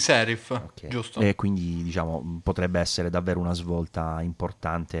 Ah No. sì, Serif, Ok. giusto. E quindi, diciamo, potrebbe essere davvero una svolta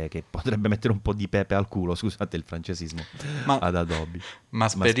importante che potrebbe mettere un po' di pepe al culo, scusate il francesismo, Ma, ad Adobe. ma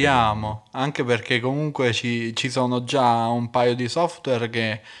speriamo, anche perché comunque ci sono già un paio di software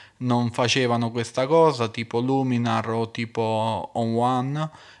che non facevano questa cosa, tipo Luminar o tipo On One,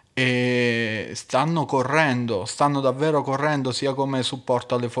 e stanno davvero correndo, sia come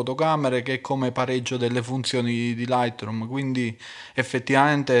supporto alle fotocamere che come pareggio delle funzioni di Lightroom. Quindi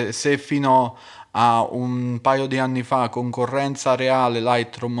effettivamente, se fino a un paio di anni fa concorrenza reale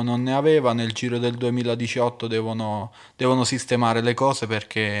Lightroom non ne aveva, nel giro del 2018 devono sistemare le cose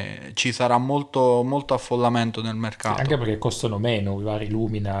perché ci sarà molto, molto affollamento nel mercato. Anche perché costano meno i vari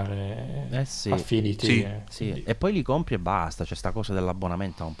Luminar, Sì, Affinity. Sì, sì. Quindi- E poi li compri e basta, c'è sta cosa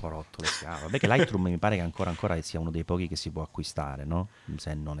dell'abbonamento ha un po' rotto le scatole. Vabbè che Lightroom mi pare che ancora sia uno dei pochi che si può acquistare, no?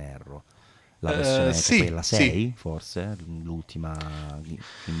 Se non erro. La versione che poi è sì, la sì, 6, forse, l'ultima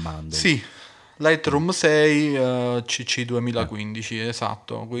in bundle. sì. Lightroom 6 CC 2015,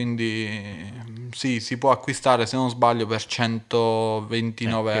 esatto, quindi sì, si può acquistare se non sbaglio per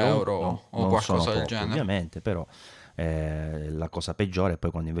 129 Che euro o non sono qualcosa del pochi, genere. ovviamente, però la cosa peggiore è poi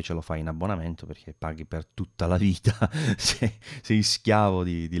quando invece lo fai in abbonamento perché paghi per tutta la vita, sei schiavo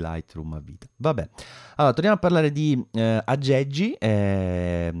di Lightroom a vita. Vabbè, allora torniamo a parlare di aggeggi.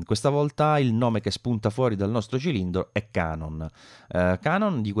 Questa volta il nome che spunta fuori dal nostro cilindro è Canon.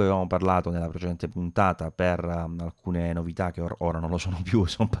 Canon, di cui avevamo parlato nella precedente puntata per alcune novità che ora non lo sono più,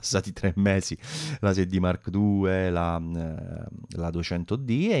 sono passati 3 mesi, la 6D Mark II, la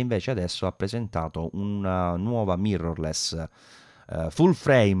 200D, e invece adesso ha presentato una nuova mirrorless full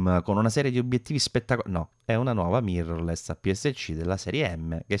frame con una serie di obiettivi spettacolari. No, è una nuova mirrorless APS-C della serie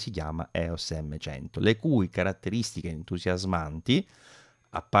M che si chiama EOS M100, le cui caratteristiche entusiasmanti,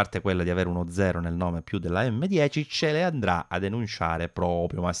 a parte quella di avere uno 0 nel nome più della M10, ce le andrà a denunciare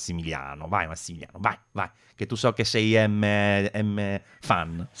proprio Massimiliano. Vai Massimiliano, vai, che tu so che sei M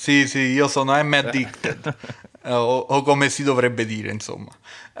fan. Sì, sì, io sono M-addicted, o come si dovrebbe dire, insomma.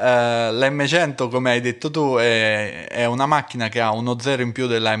 L'M100, come hai detto tu, è una macchina che ha uno 0 in più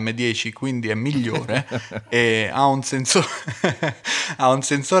della M10, quindi è migliore, e ha un sensore, ha un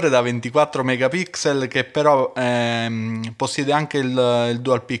sensore da 24 megapixel che però possiede anche il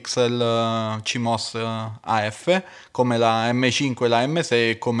dual pixel CMOS AF, come la M5 e la M6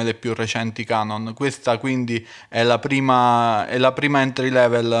 e come le più recenti Canon. Questa quindi è la prima entry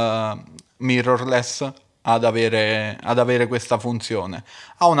level mirrorless ad avere questa funzione.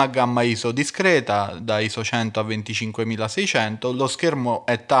 Ha una gamma ISO discreta da ISO 100 a 25600, lo schermo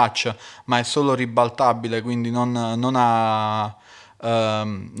è touch ma è solo ribaltabile, quindi non ha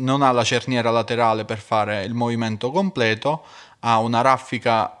la cerniera laterale per fare il movimento completo. Ha una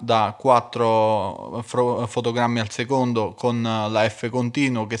raffica da 4 fotogrammi al secondo con la F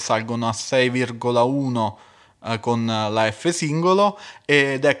continuo che salgono a 6,1 con la F singolo,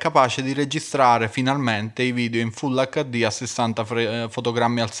 ed è capace di registrare finalmente i video in Full HD a 60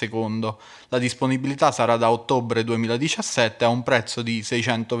 fotogrammi al secondo. La disponibilità sarà da ottobre 2017 a un prezzo di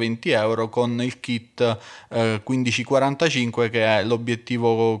 620 euro con il kit 1545, che è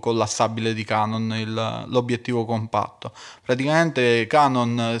l'obiettivo collassabile di Canon, l'obiettivo compatto. Praticamente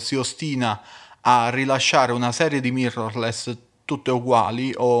Canon si ostina a rilasciare una serie di mirrorless tutte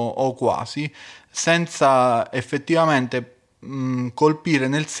uguali o quasi, senza effettivamente colpire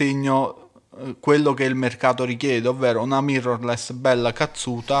nel segno quello che il mercato richiede, ovvero una mirrorless bella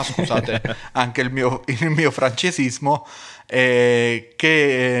cazzuta, scusate anche il mio francesismo,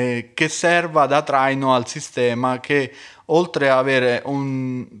 che serva da traino al sistema, che oltre a avere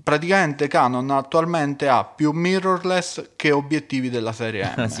praticamente Canon attualmente ha più mirrorless che obiettivi della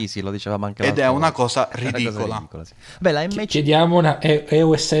serie M, Sì, lo dicevamo anche ed è l'altra una volta. cosa È una cosa ridicola. ridicola, sì. Beh, la MC, Chiediamo una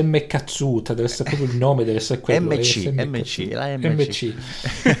EOS M cazzuta, deve essere proprio il nome, deve essere quello. MC, EOS M MC, cazzuta. la MC.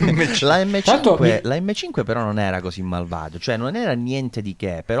 MC. La Tra l'altro M5, la M5 però non era così malvagio, cioè non era niente di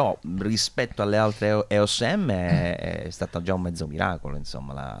che, però rispetto alle altre EOS M è stato già un mezzo miracolo,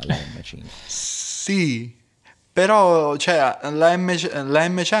 insomma, la M5. Sì, però cioè, la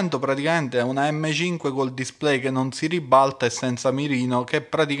M100 praticamente è una M5 col display che non si ribalta e senza mirino, che è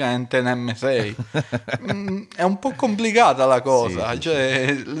praticamente un M6. È un po' complicata la cosa, Sì, sì,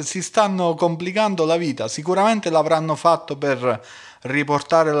 cioè si stanno complicando la vita. Sicuramente l'avranno fatto per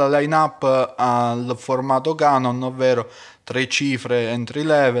riportare la line-up al formato Canon, ovvero 3 cifre entry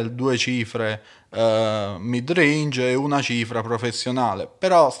level, 2 cifre mid range e una cifra professionale.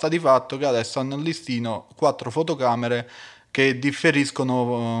 Però sta di fatto che adesso hanno al listino 4 fotocamere che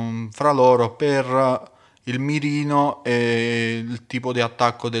differiscono fra loro per il mirino e il tipo di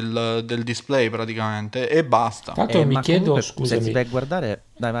attacco del display praticamente, e basta. Tra l'altro mi Ma chiedo, comunque, se scusami, ti vai a guardare,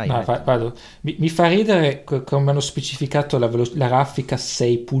 dai, no, vai. vado. Mi fa ridere come hanno specificato la raffica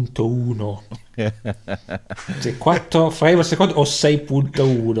 6.1, cioè 4 frame al secondo o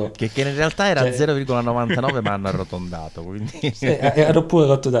 6.1, Che in realtà era cioè, 0,99 ma hanno arrotondato, quindi hanno pure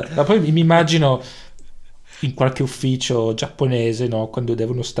rotto ma poi mi immagino in qualche ufficio giapponese, no, quando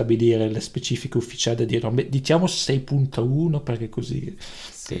devono stabilire le specifiche ufficiali, da dire no, diciamo 6.1 perché così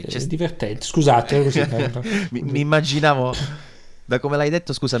sì, è divertente, scusate così, mi immaginavo Da come l'hai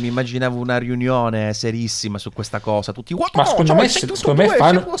detto, scusa, mi immaginavo una riunione serissima su questa cosa. Tutti, ma secondo me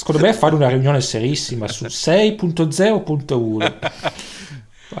fanno una riunione serissima su 6.0.1.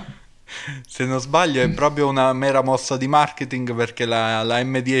 Se non sbaglio è proprio una mera mossa di marketing, perché la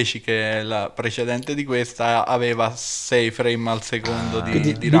M10, che è la precedente di questa, aveva 6 frame al secondo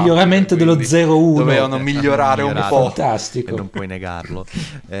di miglioramento dello 0.1. Dovevano migliorare un po'. Fantastico. E non puoi negarlo.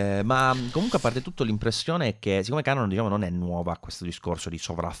 Ma comunque, a parte tutto, l'impressione è che, siccome Canon, diciamo, non è nuova a questo discorso di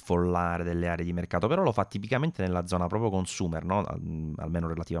sovraffollare delle aree di mercato, però lo fa tipicamente nella zona proprio consumer, no? Almeno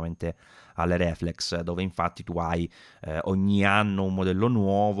relativamente alle reflex, dove infatti tu hai ogni anno un modello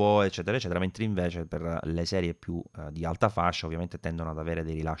nuovo, eccetera eccetera, mentre invece per le serie più di alta fascia ovviamente tendono ad avere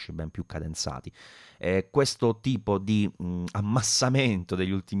dei rilasci ben più cadenzati. Questo tipo di ammassamento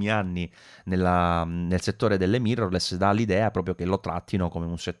degli ultimi anni nel settore delle mirrorless dà l'idea proprio che lo trattino come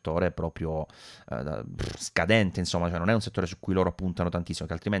un settore proprio scadente, insomma, cioè non è un settore su cui loro puntano tantissimo,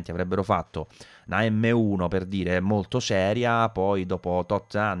 che altrimenti avrebbero fatto una M1, per dire, molto seria, poi dopo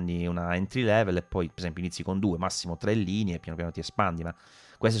tot anni una entry level, e poi per esempio inizi con 2, massimo 3 linee e piano piano ti espandi. Ma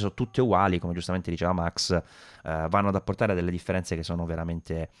queste sono tutte uguali, come giustamente diceva Max, vanno ad apportare delle differenze che sono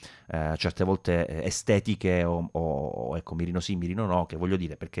veramente certe volte estetiche o ecco, mirino sì, mirino no, che voglio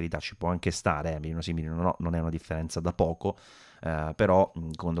dire, per carità, ci può anche stare, mirino sì, mirino no, non è una differenza da poco, però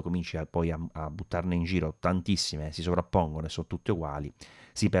quando cominci poi a buttarne in giro tantissime, si sovrappongono e sono tutte uguali,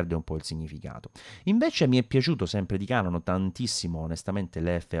 si perde un po' il significato. Invece mi è piaciuto sempre di Canon tantissimo, onestamente,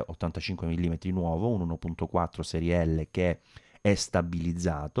 l'F85 mm nuovo, un 1.4 serie L che è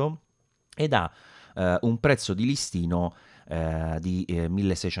stabilizzato ed ha un prezzo di listino di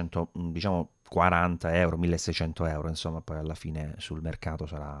 1600, diciamo 40 euro, 1600 euro, insomma, poi alla fine sul mercato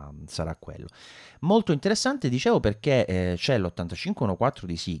sarà quello. Molto interessante, dicevo, perché c'è l'8514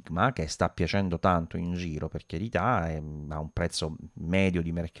 di Sigma che sta piacendo tanto in giro, per carità, ha un prezzo medio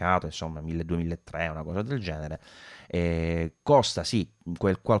di mercato, insomma 1200-1300, una cosa del genere. Costa sì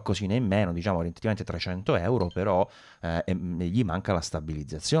quel qualcosina in meno, diciamo orientativamente 300 euro, però gli manca la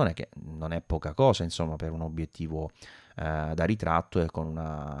stabilizzazione, che non è poca cosa, insomma, per un obiettivo da ritratto e con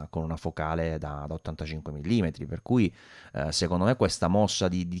una focale da 85 mm, per cui secondo me questa mossa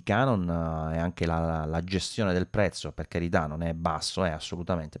di Canon è anche la gestione del prezzo, per carità non è basso,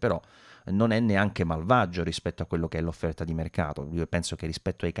 assolutamente, però non è neanche malvagio rispetto a quello che è l'offerta di mercato. Io penso che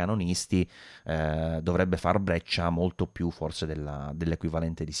rispetto ai canonisti dovrebbe far breccia molto più forse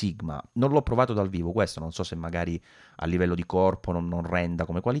dell'equivalente di Sigma. Non l'ho provato dal vivo questo, non so se magari a livello di corpo non renda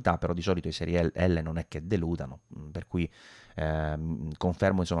come qualità, però di solito i serie L non è che deludano, per cui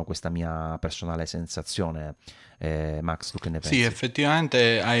confermo, insomma, questa mia personale sensazione. Max, tu che ne pensi? Sì,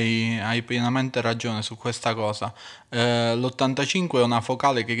 effettivamente hai pienamente ragione su questa cosa. L'85 è una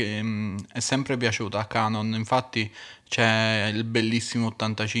focale che è sempre piaciuta a Canon, infatti c'è il bellissimo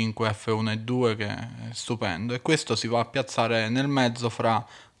 85 f1.2 che è stupendo, e questo si va a piazzare nel mezzo fra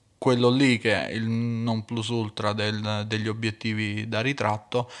quello lì, che è il non plus ultra degli obiettivi da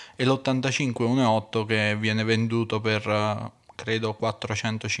ritratto, e l'85 1.8 che viene venduto per credo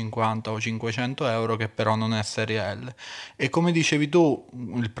 450 o 500 euro, che però non è serie L. E come dicevi tu,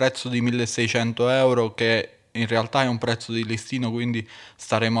 il prezzo di 1600 euro, che in realtà è un prezzo di listino, quindi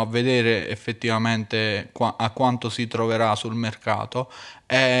staremo a vedere effettivamente a quanto si troverà sul mercato,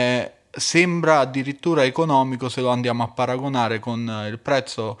 sembra addirittura economico se lo andiamo a paragonare con il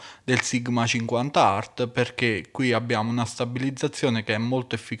prezzo del Sigma 50 Art, perché qui abbiamo una stabilizzazione che è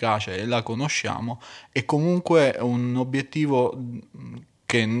molto efficace e la conosciamo, e comunque un obiettivo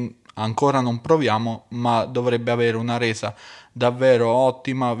che ancora non proviamo, ma dovrebbe avere una resa davvero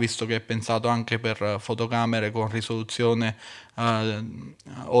ottima, visto che è pensato anche per fotocamere con risoluzione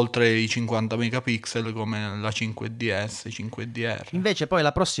oltre i 50 megapixel come la 5DS, 5DR. Invece poi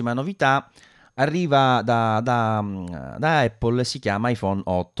la prossima novità arriva da Apple, si chiama iPhone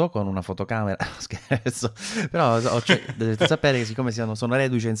 8 con una fotocamera, scherzo, però dovete sapere che siccome sono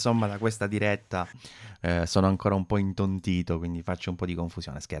reduce, insomma, da questa diretta, sono ancora un po' intontito, quindi faccio un po' di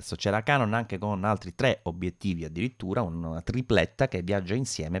confusione, scherzo. C'era Canon anche con altri 3 obiettivi, addirittura una tripletta che viaggia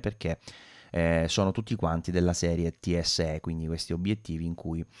insieme, perché sono tutti quanti della serie TSE, quindi questi obiettivi in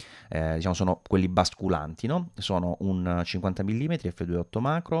cui diciamo sono quelli basculanti, no? Sono un 50 mm f2.8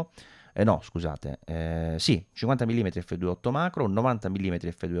 macro, no scusate, sì, 50 mm f2.8 macro, un 90 mm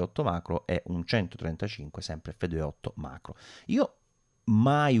f2.8 macro e un 135 sempre f2.8 macro. Io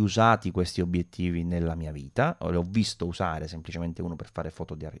mai usati questi obiettivi nella mia vita, li ho visto usare semplicemente uno per fare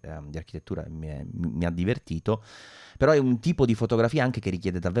foto di architettura e mi ha divertito, però è un tipo di fotografia anche che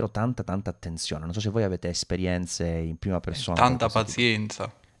richiede davvero tanta attenzione. Non so se voi avete esperienze in prima persona. Tanta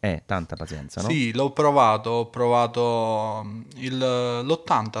pazienza. Tanta pazienza, no? Sì, ho provato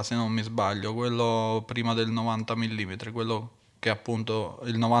l'80 se non mi sbaglio, quello prima del 90 mm, quello che appunto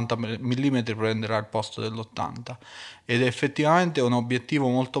il 90 mm prenderà il posto dell'80 ed effettivamente è un obiettivo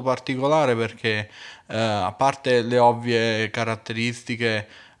molto particolare perché a parte le ovvie caratteristiche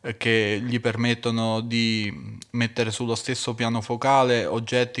che gli permettono di mettere sullo stesso piano focale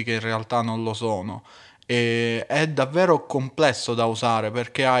oggetti che in realtà non lo sono. E è davvero complesso da usare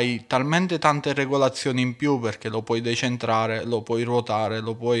perché hai talmente tante regolazioni in più perché lo puoi decentrare, lo puoi ruotare,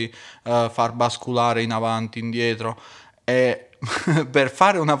 lo puoi far basculare in avanti, indietro e per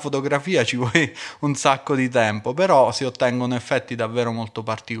fare una fotografia ci vuoi un sacco di tempo, però si ottengono effetti davvero molto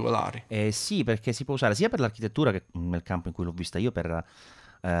particolari. Sì, perché si può usare sia per l'architettura che nel campo in cui l'ho vista io per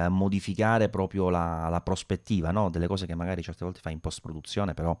modificare proprio la prospettiva, no? Delle cose che magari certe volte fai in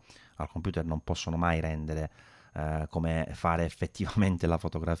post-produzione, però al computer non possono mai rendere come fare effettivamente la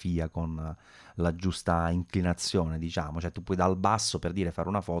fotografia con la giusta inclinazione, diciamo. Cioè tu puoi dal basso, per dire, fare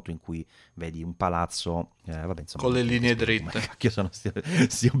una foto in cui vedi un palazzo, vabbè, insomma, Con le non ti linee spiego come dritte. cacchio sono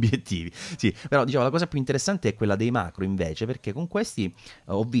sti obiettivi. Sì, però diciamo la cosa più interessante è quella dei macro invece, perché con questi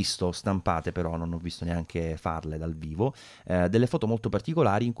ho visto stampate, però non ho visto neanche farle dal vivo, delle foto molto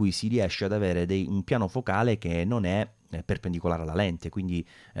particolari in cui si riesce ad avere un piano focale che non è perpendicolare alla lente, quindi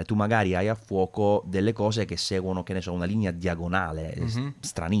tu magari hai a fuoco delle cose che seguono, che ne so, una linea diagonale, Mhm.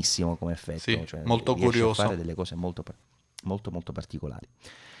 stranissimo come effetto, Sì, cioè molto riesci a fare curioso. delle cose molto particolari.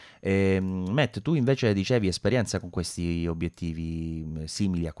 Matt, tu invece dicevi esperienza con questi obiettivi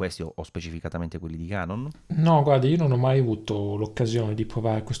simili a questi o specificatamente quelli di Canon? No, guarda, io non ho mai avuto l'occasione di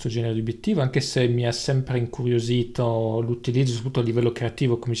provare questo genere di obiettivo, anche se mi ha sempre incuriosito l'utilizzo, soprattutto a livello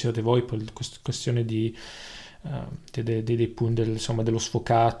creativo, come dicevate voi, per questione di, dei punti, insomma, dello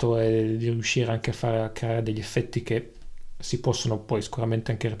sfocato e di riuscire anche a creare degli effetti che si possono poi sicuramente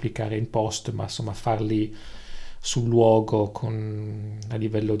anche replicare in post, ma insomma farli sul luogo a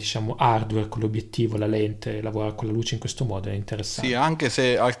livello diciamo hardware con l'obiettivo, la lente, lavorare con la luce in questo modo è Sì, interessante. anche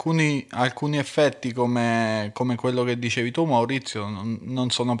se alcuni effetti come quello che dicevi tu, Maurizio, non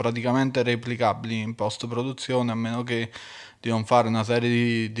sono praticamente replicabili in post-produzione, a meno che di non fare una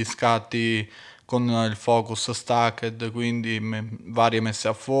serie di scatti con il focus stacked, quindi varie messe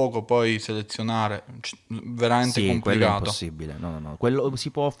a fuoco, poi selezionare, veramente Sì, quello è complicato. impossibile. No, no, no.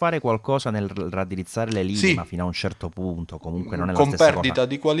 Si può fare qualcosa nel raddrizzare le linee, ma Sì, fino a un certo punto. Comunque non è la con stessa cosa. perdita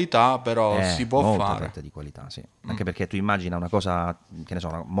di qualità, però si può Molta fare. perdita di qualità, sì. Mm. Anche perché tu immagina una cosa, che ne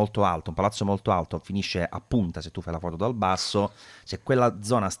so, molto alto, un palazzo molto alto, finisce a punta se tu fai la foto dal basso. Se quella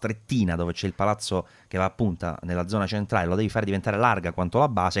zona strettina dove c'è il palazzo che va a punta nella zona centrale lo devi fare diventare larga quanto la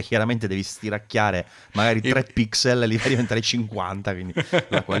base, chiaramente devi stiracchiare magari I- 3 pixel e li fai diventare 50, quindi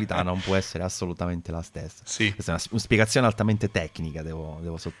la qualità non può essere assolutamente la stessa. Sì, Questa è una spiegazione altamente tecnica,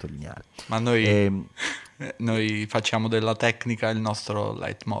 devo sottolineare. ma noi, Ehm, noi facciamo della tecnica il nostro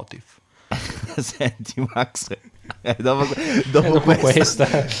leitmotiv. Senti Max, dopo, dopo Dopo questa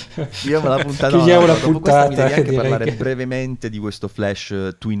questa chiudiamo la puntata. No, chiudiamo no, la no, dopo questa mi puntata devi e anche direi parlare che brevemente di questo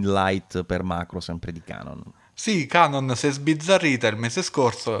flash Twin Light per macro sempre di Canon. Sì, Canon si è sbizzarrita il mese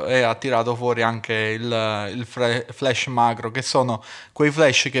scorso e ha tirato fuori anche il flash macro, che sono quei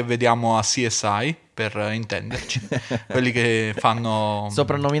flash che vediamo a CSI, per intenderci, quelli che fanno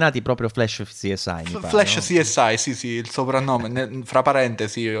Soprannominati proprio flash CSI mi pare, Flash no? CSI, sì, sì, il soprannome, fra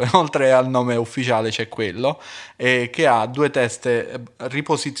parentesi, oltre al nome ufficiale c'è quello, che ha due teste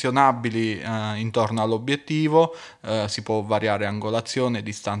riposizionabili intorno all'obiettivo, si può variare angolazione e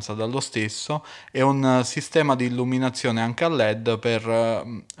distanza dallo stesso, e un sistema di illuminazione anche a LED per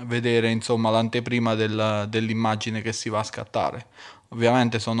vedere insomma l'anteprima dell'immagine che si va a scattare.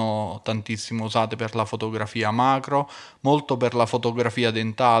 Ovviamente sono tantissimo usate per la fotografia macro, molto per la fotografia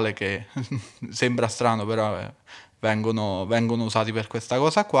dentale che sembra strano, però vengono usati per questa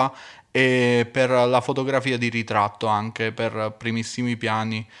cosa qua, e per la fotografia di ritratto anche per primissimi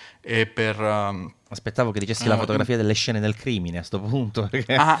piani e per Aspettavo che dicessi la in- fotografia delle scene del crimine a sto punto,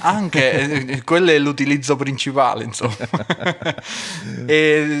 perché... anche quello è l'utilizzo principale, insomma.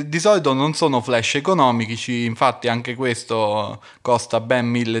 E di solito non sono flash economici, infatti anche questo costa ben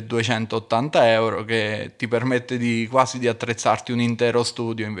 1280 euro, che ti permette quasi di attrezzarti un intero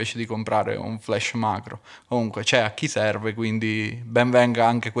studio invece di comprare un flash macro. Comunque c'è a chi serve, quindi ben venga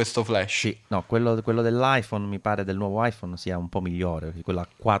anche questo flash. Sì, no, quello dell'iPhone mi pare del nuovo iPhone sia un po' migliore, perché quello ha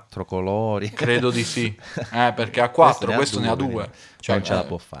 4 colori. Credo di sì, perché ha Questo 4, ne ha questo ne ha 2, quindi 2. Cioè, non ce la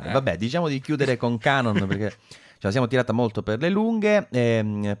può fare. Vabbè, diciamo di chiudere con Canon perché ce la siamo tirata molto per le lunghe.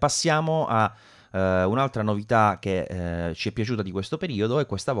 Passiamo a Un'altra novità che ci è piaciuta di questo periodo è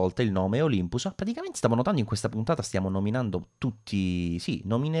questa volta il nome Olympus. Praticamente stavo notando in questa puntata stiamo nominando tutti, sì,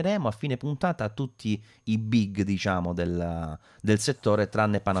 nomineremo a fine puntata tutti i big, diciamo, del settore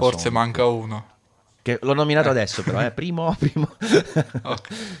tranne Panasonic. Forse manca uno. Che l'ho nominato adesso però, primo. Ok.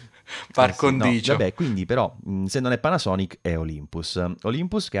 Par condicio. No, vabbè, quindi però se non è Panasonic è Olympus.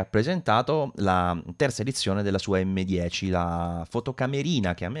 Olympus che ha presentato la terza edizione della sua M10, la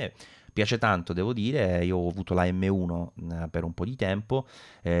fotocamerina che a me piace tanto, devo dire. Io ho avuto la M1 per un po' di tempo,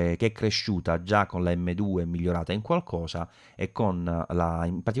 che è cresciuta già con la M2 migliorata in qualcosa, e con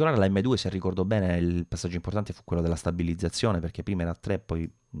in particolare la M2, se ricordo bene, il passaggio importante fu quello della stabilizzazione, perché prima era a 3, poi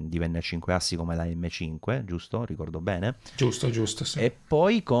divenne a 5 assi come la M5, giusto? Ricordo bene? Giusto, sì. E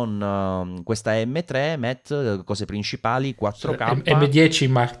poi con questa M3, Matt, cose principali, 4K. M10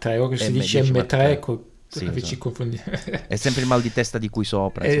 Mark III, o che si dice M3, sì, ci confondi. È sempre il mal di testa di qui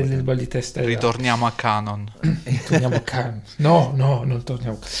sopra. È il mal di testa. Ritorniamo a Canon. Torniamo a Canon. No, non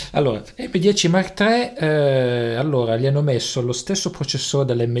torniamo. Allora, M10 Mark III, allora gli hanno messo lo stesso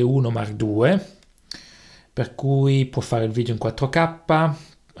processore dell'M1 Mark II, per cui può fare il video in 4K.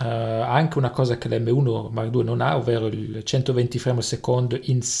 Anche una cosa che l'M1 Mark II non ha, ovvero il 120 frame al secondo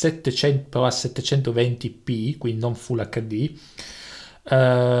in 700, però a 720p, quindi non Full HD.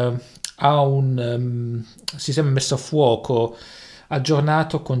 Ha un sistema messo a fuoco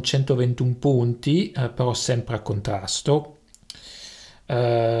aggiornato con 121 punti, però sempre a contrasto.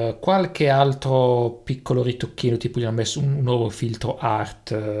 Qualche altro piccolo ritocchino, tipo gli hanno messo un nuovo filtro art,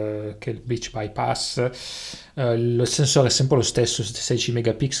 che è il Bleach Bypass. Il sensore è sempre lo stesso, 16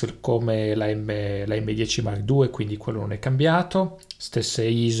 megapixel come la M10 Mark II, quindi quello non è cambiato. Stesse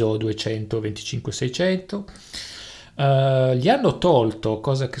ISO 225-600. Gli hanno tolto,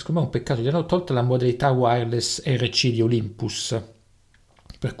 cosa che secondo me è un peccato, gli hanno tolto la modalità wireless RC di Olympus,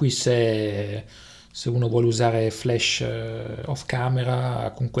 per cui se uno vuole usare flash off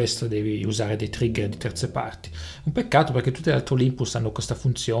camera, con questo devi usare dei trigger di terze parti. Un peccato, perché tutte le altre Olympus hanno questa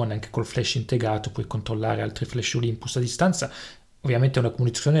funzione, anche col flash integrato puoi controllare altri flash Olympus a distanza. Ovviamente è una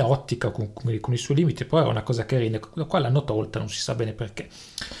comunicazione ottica con i suoi limiti, però è una cosa carina. Qua l'hanno tolta, non si sa bene perché.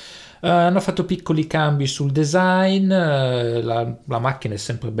 Hanno fatto piccoli cambi sul design, la macchina è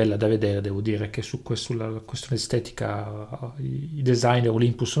sempre bella da vedere, devo dire che sulla questione estetica i designer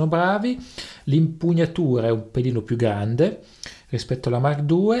Olympus sono bravi. L'impugnatura è un pelino più grande rispetto alla Mark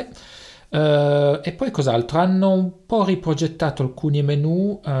II, e poi cos'altro? Hanno un po' riprogettato alcuni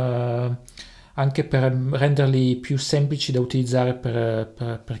menu, anche per renderli più semplici da utilizzare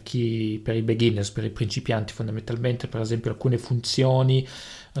per i beginners, per i principianti fondamentalmente. Per esempio alcune funzioni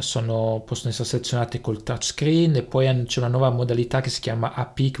possono essere selezionate col touchscreen, e poi c'è una nuova modalità che si chiama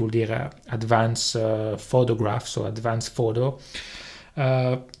AP, che vuol dire Advanced Photographs o Advanced Photo,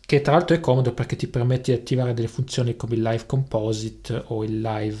 che tra l'altro è comodo perché ti permette di attivare delle funzioni come il Live Composite o il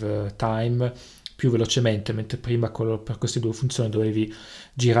Live Time più velocemente, mentre prima per queste due funzioni dovevi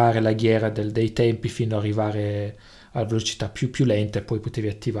girare la ghiera dei tempi fino ad arrivare a velocità più lente, e poi potevi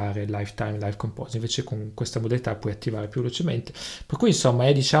attivare Lifetime, Live Composite. Invece con questa modalità puoi attivare più velocemente, per cui insomma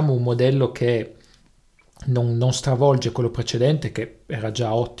è, diciamo, un modello che non stravolge quello precedente, che era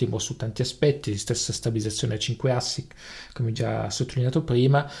già ottimo su tanti aspetti, stessa stabilizzazione a 5 assi come già sottolineato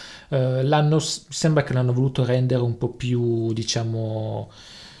prima. Sembra che l'hanno voluto rendere un po' più, diciamo,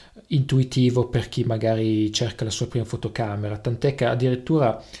 intuitivo per chi magari cerca la sua prima fotocamera, tant'è che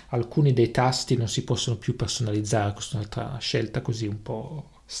addirittura alcuni dei tasti non si possono più personalizzare. Questa è un'altra scelta così un po'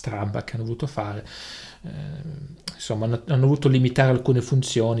 stramba che hanno voluto fare. Insomma, hanno voluto limitare alcune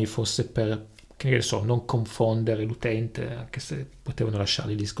funzioni, forse per, che ne so, non confondere l'utente, anche se potevano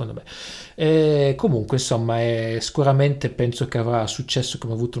lasciarli lì, secondo me. Comunque, insomma, sicuramente penso che avrà successo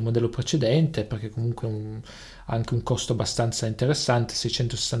come ha avuto il modello precedente, perché comunque anche un costo abbastanza interessante,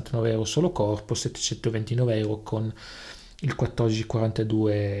 669 euro solo corpo, 729 euro con il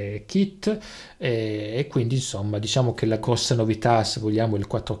 1442 kit, e quindi insomma diciamo che la grossa novità, se vogliamo, è il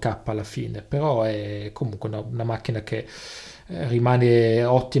 4K alla fine, però è comunque una macchina che rimane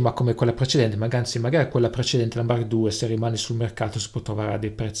ottima come quella precedente, ma anzi magari quella precedente, la Mark II, se rimane sul mercato si può trovare a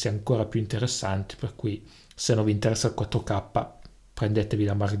dei prezzi ancora più interessanti, per cui se non vi interessa il 4K prendetevi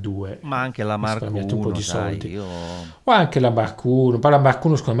la Mark II, ma anche la Mark 1, un po' di soldi. Io... o anche la Mark 1, ma la Mark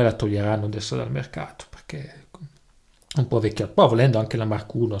 1 secondo me la toglieranno adesso dal mercato, perché è un po' vecchia. Poi volendo anche la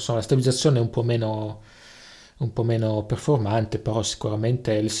Mark 1, insomma, la stabilizzazione è un po' meno performante, però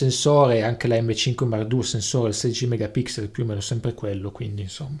sicuramente il sensore, anche la M5 Mark II, il sensore il 16 megapixel più o meno sempre quello, quindi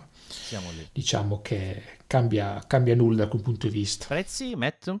insomma siamo lì. Diciamo che cambia nulla da quel punto di vista. Prezzi,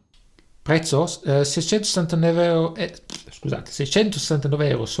 Matt? Prezzo 669 euro, 669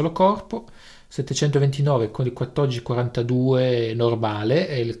 euro solo corpo, 729 con il 1442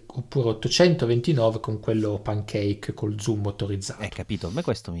 normale oppure 829 con quello pancake col zoom motorizzato. Capito, a me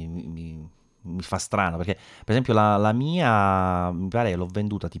questo mi fa strano perché per esempio la mia mi pare che l'ho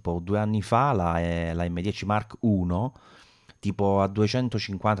venduta tipo 2 anni fa, la M10 Mark I, tipo a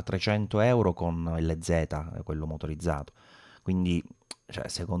 250-300 euro con LZ, quello motorizzato. Quindi, cioè,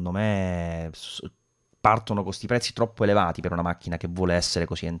 secondo me partono con questi prezzi troppo elevati per una macchina che vuole essere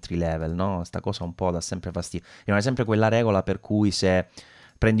così entry level, no? Sta cosa un po' dà sempre fastidio. Rimane sempre quella regola per cui se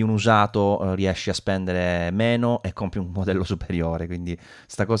prendi un usato riesci a spendere meno e compri un modello superiore, quindi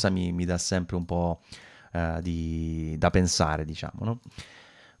sta cosa mi dà sempre un po' da pensare, diciamo, no?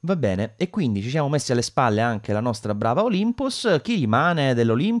 Va bene, e quindi ci siamo messi alle spalle anche la nostra brava Olympus. Chi rimane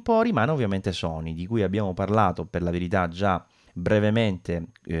dell'Olimpo? Rimane ovviamente Sony, di cui abbiamo parlato per la verità già brevemente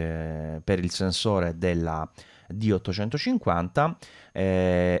per il sensore della D850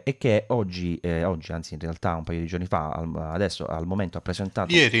 e che oggi, anzi in realtà un paio di giorni fa, adesso al momento ha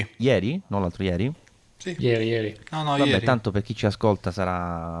presentato... Ieri? Non l'altro ieri? Sì. Ieri. No, Vabbè, ieri. tanto per chi ci ascolta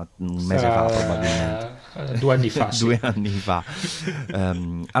sarà un mese fa probabilmente. 2 anni fa, sì. 2 anni fa.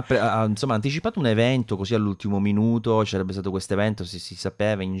 Insomma, ha anticipato un evento così all'ultimo minuto, c'era stato questo evento, si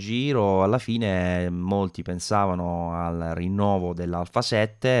sapeva in giro, alla fine molti pensavano al rinnovo dell'Alpha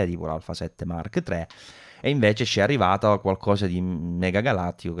 7, tipo l'Alpha 7 Mark III, e invece ci è arrivata qualcosa di mega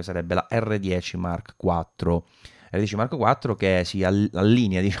galattico che sarebbe la R10 Mark IV. R10 Mark IV che si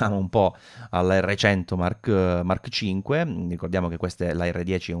allinea diciamo un po' alla R100 Mark V. Ricordiamo che la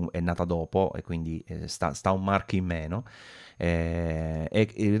R10 è nata dopo e quindi sta un mark in meno, e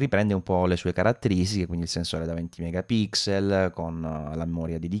riprende un po' le sue caratteristiche, quindi il sensore da 20 megapixel con la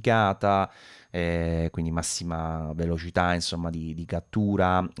memoria dedicata, quindi massima velocità insomma di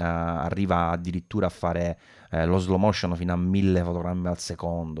cattura, arriva addirittura a fare lo slow motion fino a 1000 fotogrammi al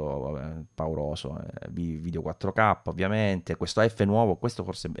secondo, vabbè, pauroso, video 4K ovviamente, questo F nuovo, questo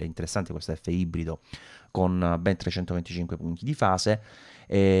forse è interessante, questo F ibrido con ben 325 punti di fase,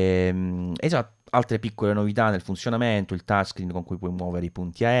 e già altre piccole novità nel funzionamento, il touchscreen con cui puoi muovere i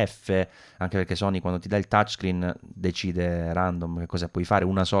punti a F, anche perché Sony quando ti dà il touchscreen decide random che cosa puoi fare,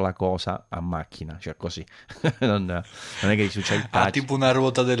 una sola cosa a macchina, cioè così, non è che succede il touch. Tipo una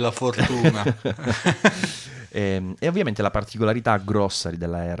ruota della fortuna. E ovviamente la particolarità grossa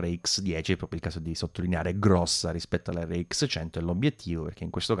della RX10, è proprio il caso di sottolineare grossa rispetto alla RX100, è l'obiettivo, perché in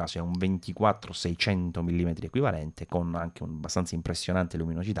questo caso è un 24-600 mm equivalente con anche un abbastanza impressionante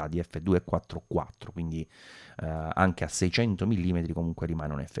luminosità di f2.44, quindi anche a 600 mm comunque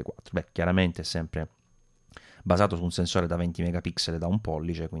rimane un f4. Beh, chiaramente è sempre basato su un sensore da 20 megapixel da 1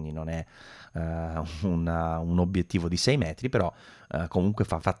 pollice, quindi non è un obiettivo di 6 metri, però comunque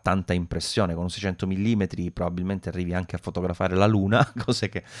fa tanta impressione. Con un 600 mm probabilmente arrivi anche a fotografare la luna, cose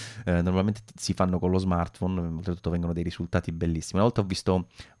che normalmente si fanno con lo smartphone, oltretutto vengono dei risultati bellissimi. Una volta ho visto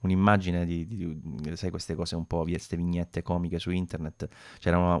un'immagine sai, queste cose un po', queste vignette comiche su internet,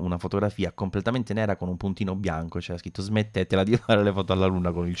 c'era una fotografia completamente nera con un puntino bianco, c'era scritto smettetela di fare le foto alla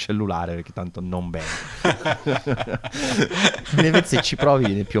luna con il cellulare perché tanto non bene. Se ci provi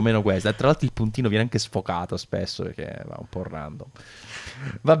viene più o meno questa, e tra l'altro il puntino viene anche sfocato spesso perché va un po' random.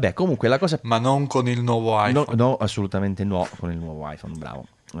 Vabbè, comunque la cosa... Ma non con il nuovo iPhone. No, assolutamente no, con il nuovo iPhone, bravo.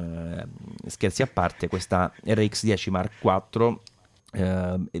 Scherzi a parte, questa RX10 Mark IV,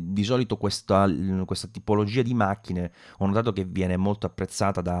 di solito questa tipologia di macchine ho notato che viene molto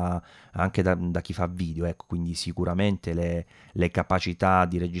apprezzata anche da chi fa video, ecco, quindi sicuramente le capacità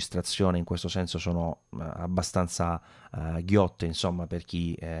di registrazione in questo senso sono abbastanza ghiotte, insomma, per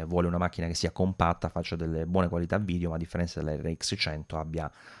chi vuole una macchina che sia compatta, faccia delle buone qualità video, ma a differenza della RX100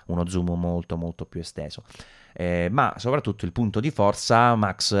 abbia uno zoom molto molto più esteso. Ma soprattutto il punto di forza,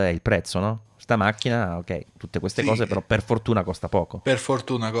 Max, è il prezzo, no? Sta macchina, ok, tutte queste cose, però per fortuna costa poco. Per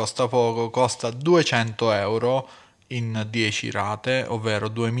fortuna costa poco, costa 200 euro in 10 rate, ovvero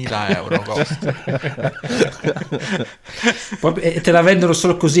 2000 euro costa. E te la vendono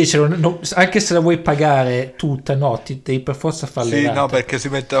solo così, cioè anche se la vuoi pagare tutta, no, ti devi per forza farle. Sì, no, perché si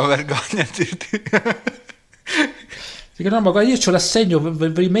mettono vergogna a dirti. No, ma guarda, io ce l'assegno, ve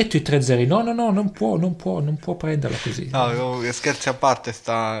li metto i 3 zeri. No, non può prenderla così. No, comunque, scherzi a parte,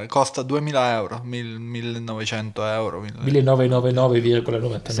 costa 2000 euro, 1900 euro.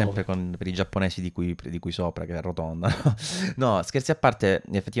 1999,99. Sempre per i giapponesi di cui sopra, che è rotonda. No, scherzi a parte,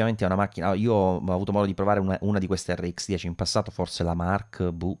 effettivamente è una macchina. Io ho avuto modo di provare una di queste RX10 in passato, forse la Mark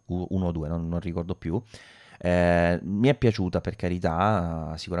 1 o 2, non ricordo più. Mi è piaciuta, per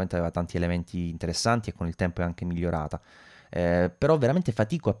carità, sicuramente aveva tanti elementi interessanti e con il tempo è anche migliorata. Però veramente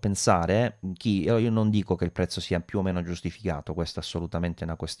fatico a pensare io non dico che il prezzo sia più o meno giustificato, questa è assolutamente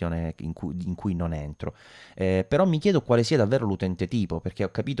una questione in cui non entro. Però mi chiedo quale sia davvero l'utente tipo, perché ho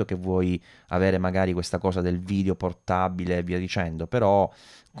capito che vuoi avere magari questa cosa del video portabile e via dicendo, però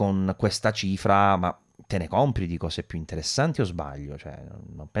con questa cifra, ma te ne compri di cose più interessanti o sbaglio? Cioè,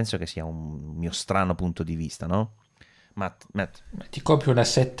 non penso che sia un mio strano punto di vista, no? Matt. Ti compri una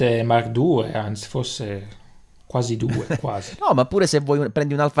 7 Mark II, anzi forse quasi 2, quasi. No, ma pure se vuoi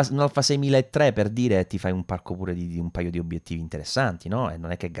prendi un Alpha 6003 per dire, ti fai un parco pure di un paio di obiettivi interessanti, no? E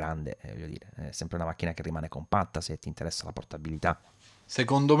non è che è grande, voglio dire, è sempre una macchina che rimane compatta se ti interessa la portabilità.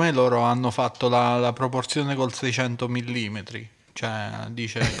 Secondo me loro hanno fatto la proporzione col 600 mm. Cioè,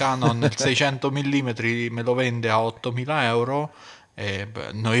 dice Canon il 600 mm me lo vende a 8.000 euro e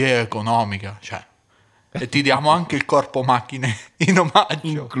noi è economica, cioè. E ti diamo anche il corpo macchine in omaggio.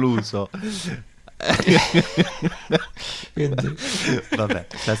 Incluso. Quindi... Vabbè,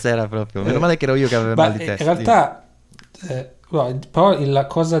 stasera proprio. Meno male che ero io che avevo mal di testa. In realtà, però la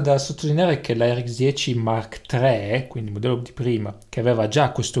cosa da sottolineare è che la RX10 Mark III, quindi il modello di prima, che aveva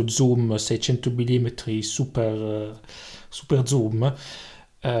già questo zoom 600 mm super zoom,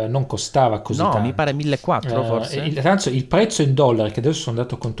 non costava così tanto. No, mi pare 1.400 forse. Tanto il prezzo in dollari, che adesso sono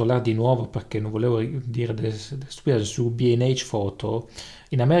andato a controllare di nuovo perché non volevo dire delle stupidate, su B&H Photo,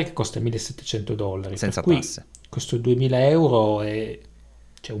 in America costa $1.700. Senza per tasse. Cui questo 2.000 euro è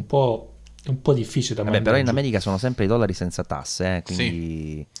un po' difficile da Vabbè, però in giù. America sono sempre i dollari senza tasse,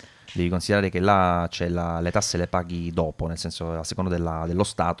 quindi devi considerare che là le tasse le paghi dopo, nel senso a seconda dello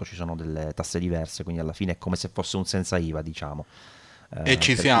Stato ci sono delle tasse diverse, quindi alla fine è come se fosse un senza IVA, diciamo. E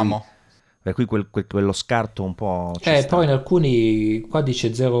ci siamo. Per cui quello scarto un po' ci sta. Poi in alcuni qua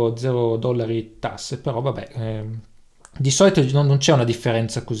dice 0 dollari tasse, però vabbè, di solito non c'è una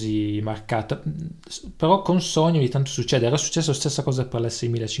differenza così marcata, però con Sony ogni tanto succede. Era successo la stessa cosa per la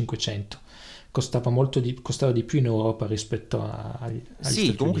 6500, costava di più in Europa rispetto agli Sì,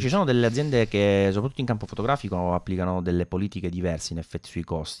 Stati comunque Uniti. ci sono delle aziende che, soprattutto in campo fotografico, applicano delle politiche diverse in effetti sui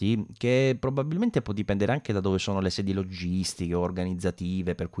costi, che probabilmente può dipendere anche da dove sono le sedi logistiche o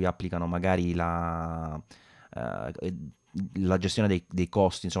organizzative, per cui applicano magari la gestione dei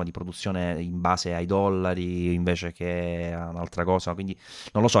costi, insomma, di produzione in base ai dollari invece che a un'altra cosa. Quindi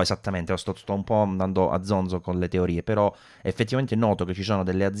non lo so esattamente, sto un po' andando a zonzo con le teorie, però effettivamente noto che ci sono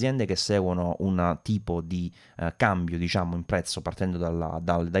delle aziende che seguono un tipo di cambio, diciamo, in prezzo partendo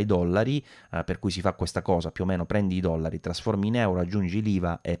dai dollari, per cui si fa questa cosa, più o meno prendi i dollari, trasformi in euro, aggiungi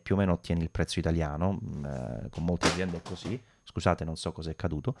l'IVA e più o meno ottieni il prezzo italiano. Con molte aziende è così. Scusate, non so cosa è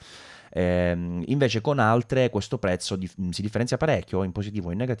accaduto. Invece con altre questo prezzo si differenzia parecchio, in positivo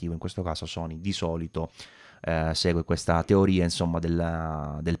o in negativo. In questo caso Sony di solito segue questa teoria, insomma,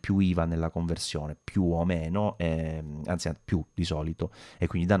 del più IVA nella conversione, più o meno, anzi più di solito, e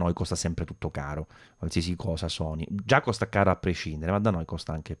quindi da noi costa sempre tutto caro, qualsiasi cosa Sony. Già costa caro a prescindere, ma da noi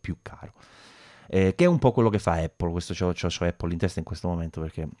costa anche più caro. Che è un po' quello che fa Apple. Questo c'ho Apple in testa in questo momento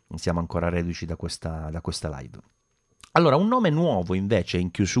perché siamo ancora reduci da questa live. Allora, un nome nuovo invece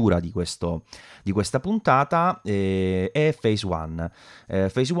in chiusura di questa puntata è Phase One.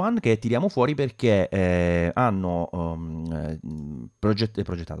 Phase One che tiriamo fuori perché hanno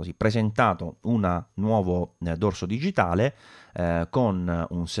presentato un nuovo dorso digitale con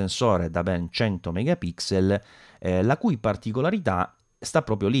un sensore da ben 100 megapixel, la cui particolarità sta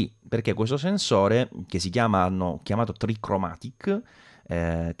proprio lì, perché questo sensore che hanno chiamato trichromatic,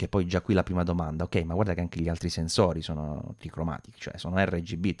 che poi già qui la prima domanda, ok, ma guarda che anche gli altri sensori sono trichromatici, cioè sono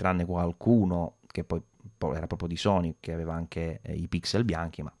RGB, tranne qualcuno che poi era proprio di Sony, che aveva anche i pixel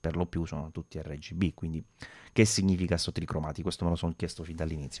bianchi, ma per lo più sono tutti RGB, quindi che significa sto trichromatico? Questo me lo sono chiesto fin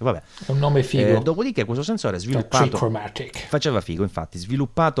dall'inizio, vabbè. È un nome figo. Dopodiché questo sensore è sviluppato... Trichromatic. Faceva figo, infatti,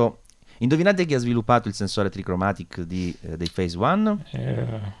 sviluppato... Indovinate chi ha sviluppato il sensore trichromatic dei Phase One?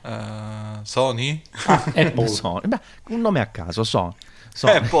 Sony? Apple. Sony. Beh, un nome a caso,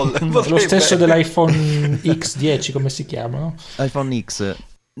 Apple. Lo stesso dell'iPhone X10, come si chiama? No? iPhone X.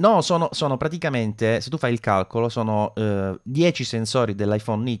 No, sono praticamente, se tu fai il calcolo, sono 10 sensori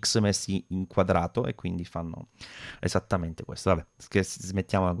dell'iPhone X messi in quadrato e quindi fanno esattamente questo. Vabbè,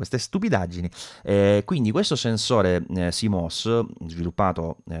 smettiamo queste stupidaggini. Quindi questo sensore CMOS,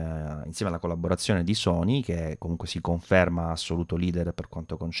 sviluppato insieme alla collaborazione di Sony, che comunque si conferma assoluto leader per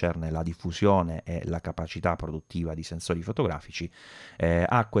quanto concerne la diffusione e la capacità produttiva di sensori fotografici,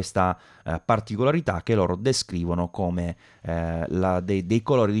 ha questa particolarità che loro descrivono come dei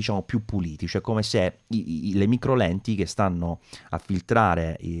colori, diciamo, più puliti, cioè come se le microlenti che stanno a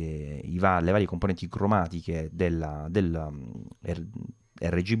filtrare le varie componenti cromatiche del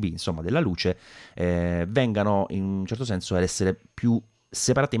RGB, insomma della luce, vengano in un certo senso ad essere più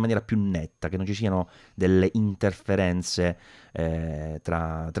separate in maniera più netta, che non ci siano delle interferenze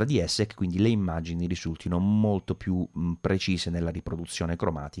tra di esse, e che quindi le immagini risultino molto più precise nella riproduzione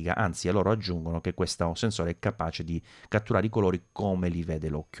cromatica. Anzi, a loro aggiungono che questo sensore è capace di catturare i colori come li vede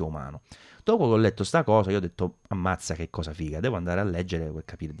l'occhio umano. Dopo che ho letto sta cosa, io ho detto ammazza che cosa figa, devo andare a leggere per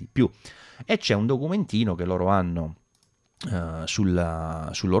capire di più. E c'è un documentino che loro hanno sul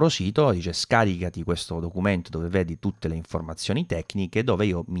loro sito, dice scaricati questo documento dove vedi tutte le informazioni tecniche, dove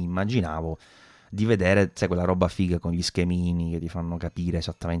io mi immaginavo di vedere, sai, quella roba figa con gli schemini che ti fanno capire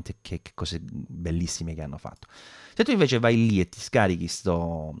esattamente che cose bellissime che hanno fatto. Se tu invece vai lì e ti scarichi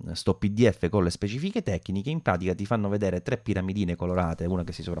sto PDF con le specifiche tecniche, in pratica ti fanno vedere 3 piramidine colorate, una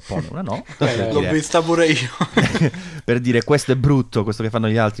che si sovrappone, una no. L'ho vista pure io. Per dire questo è brutto, questo che fanno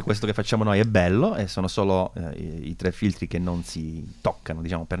gli altri, questo che facciamo noi è bello, e sono solo i 3 filtri che non si toccano,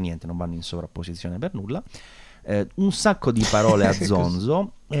 diciamo, per niente, non vanno in sovrapposizione per nulla. Un sacco di parole a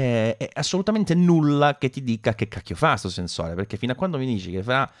zonzo e assolutamente nulla che ti dica che cacchio fa sto sensore, perché fino a quando mi dici che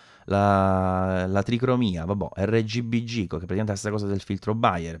fa la tricromia, vabbè, RGBG, che praticamente è la stessa cosa del filtro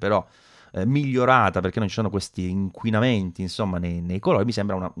Bayer, però migliorata perché non ci sono questi inquinamenti, insomma, nei colori, mi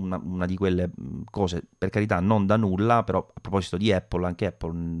sembra una di quelle cose, per carità, non da nulla. Però a proposito di Apple, anche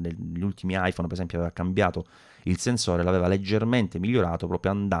Apple negli ultimi iPhone, per esempio, aveva cambiato il sensore, l'aveva leggermente migliorato,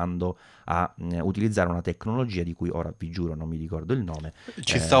 proprio andando a utilizzare una tecnologia di cui ora vi giuro non mi ricordo il nome.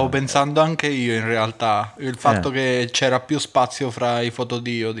 Ci stavo pensando anche io, in realtà, il fatto che c'era più spazio fra i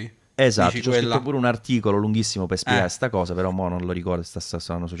fotodiodi. Esatto, ci ho scritto pure un articolo lunghissimo per spiegare questa cosa, però mo non lo ricordo,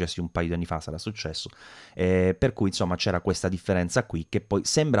 saranno successi un paio di anni fa, sarà successo, per cui insomma c'era questa differenza qui, che poi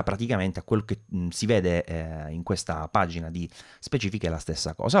sembra praticamente a quello che si vede in questa pagina di specifiche la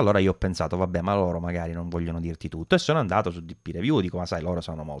stessa cosa. Allora io ho pensato, vabbè, ma loro magari non vogliono dirti tutto, e sono andato su DP Review, dico, ma sai, loro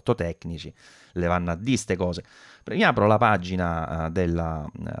sono molto tecnici, le vanno a dire ste cose. Mi apro la pagina della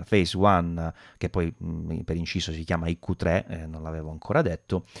Phase One, che poi per inciso si chiama IQ3, non l'avevo ancora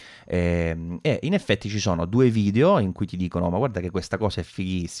detto, e in effetti ci sono 2 video in cui ti dicono, ma guarda che questa cosa è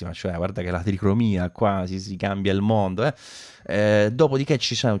fighissima, cioè guarda che la tricromia qua si cambia il mondo, dopodiché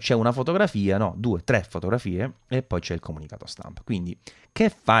c'è una fotografia, no, 2, 3 fotografie, e poi c'è il comunicato stampa. Quindi che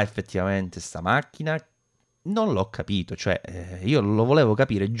fa effettivamente sta macchina? Non l'ho capito, cioè io lo volevo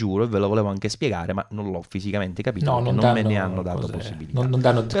capire, giuro, e ve lo volevo anche spiegare, ma non l'ho fisicamente capito, perché non me ne hanno dato possibilità. Non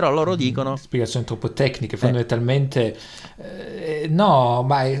danno però loro dicono spiegazioni troppo tecniche, fondamentalmente no,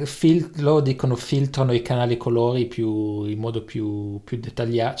 ma loro dicono filtrano i canali colori in modo più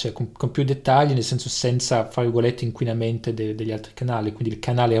dettagliato, cioè con più dettagli, nel senso senza, fra virgolette, inquinamento degli altri canali. Quindi il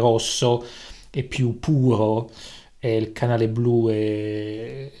canale rosso è più puro e il canale blu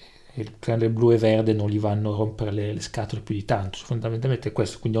e verde non gli vanno a rompere le scatole più di tanto. Fondamentalmente è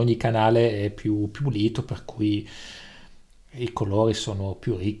questo, quindi ogni canale è più pulito, per cui i colori sono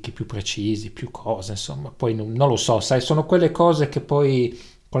più ricchi, più precisi, più cose, insomma. Poi non lo so, sai, sono quelle cose che poi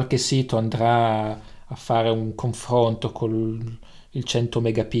qualche sito andrà a fare un confronto con il 100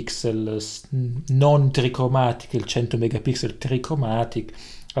 megapixel non trichromatic, il 100 megapixel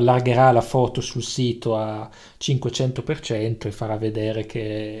trichromatic, allargherà la foto sul sito a 500% e farà vedere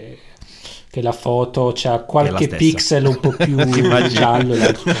che la foto c'ha qualche pixel un po' più giallo e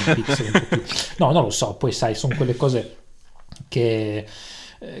l'altro un pixel un po' più... No, non lo so, poi sai, sono quelle cose che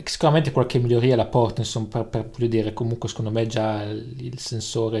sicuramente qualche miglioria la porta, insomma, per dire, comunque secondo me già il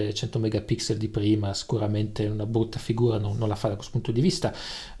sensore 100 megapixel di prima sicuramente una brutta figura non la fa da questo punto di vista.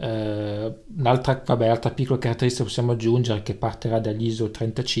 Altra piccola caratteristica possiamo aggiungere, che partirà dagli ISO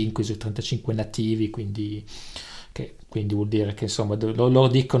 35 nativi, quindi vuol dire che insomma loro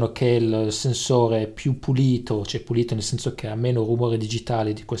dicono che il sensore è più pulito, cioè pulito nel senso che ha meno rumore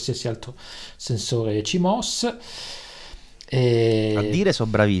digitale di qualsiasi altro sensore CMOS. A dire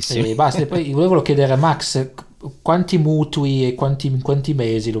sono bravissimi. E basta. E poi volevo chiedere a Max quanti mutui e quanti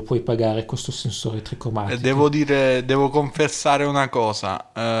mesi lo puoi pagare questo sensore tricromatico. Devo confessare una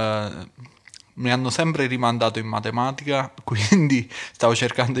cosa, mi hanno sempre rimandato in matematica, quindi stavo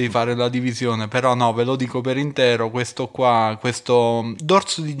cercando di fare la divisione, però no, ve lo dico per intero, questo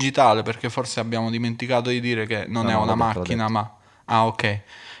dorso digitale, perché forse abbiamo dimenticato di dire che non è una macchina, ma... Ah, ok.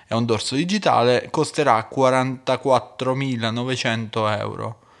 È un dorso digitale, costerà 44.900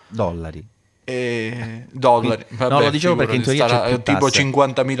 euro. Dollari. Dollari. Vabbè, no, lo dicevo perché in teoria c'è più tipo tasse.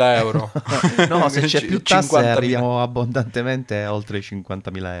 50.000 euro. No, se c'è più tasse arriviamo abbondantemente oltre i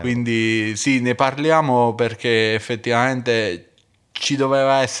 50.000 euro. Quindi sì, ne parliamo perché effettivamente ci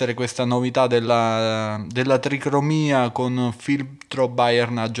doveva essere questa novità della tricromia con filtro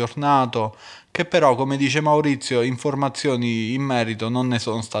Bayern aggiornato, che però, come dice Maurizio, informazioni in merito non ne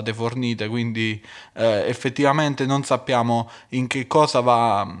sono state fornite, quindi effettivamente non sappiamo in che cosa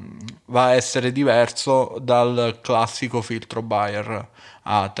va a essere diverso dal classico filtro Bayer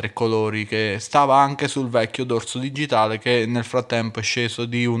a tre colori che stava anche sul vecchio dorso digitale, che nel frattempo è sceso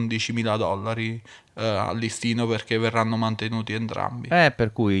di $11.000 al listino, perché verranno mantenuti entrambi.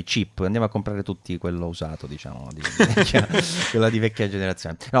 Per cui chip, andiamo a comprare tutti quello usato, diciamo, quella di vecchia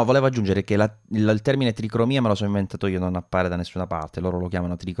generazione. No, volevo aggiungere che il termine tricromia me lo sono inventato io, non appare da nessuna parte, loro lo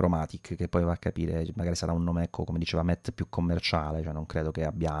chiamano trichromatic, che poi va a capire, magari sarà un nome, ecco, come diceva Matt, più commerciale, cioè non credo che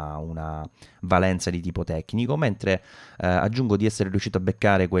abbia una valenza di tipo tecnico, mentre aggiungo di essere riuscito a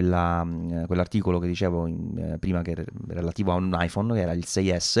beccare quell'articolo che dicevo prima, che era relativo a un iPhone, che era il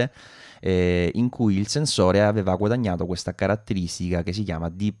 6S, in cui il sensore aveva guadagnato questa caratteristica che si chiama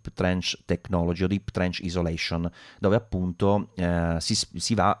Deep Trench Technology o Deep Trench Isolation, dove appunto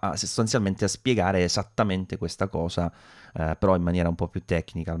si va sostanzialmente a spiegare esattamente questa cosa, però in maniera un po' più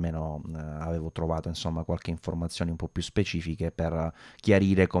tecnica. Almeno avevo trovato insomma qualche informazione un po' più specifiche per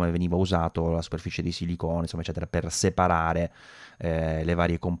chiarire come veniva usato la superficie di silicone, insomma, eccetera, per separare le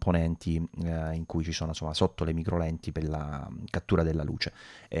varie componenti in cui ci sono, insomma, sotto le microlenti per la cattura della luce.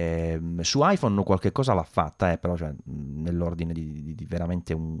 Su iPhone qualche cosa l'ha fatta, però cioè, nell'ordine di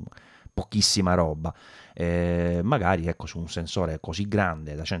veramente pochissima roba. Magari ecco, su un sensore così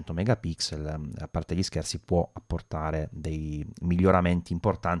grande da 100 megapixel, a parte gli scherzi, può apportare dei miglioramenti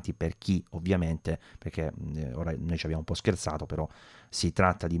importanti per chi, ovviamente, perché ora noi ci abbiamo un po' scherzato, però si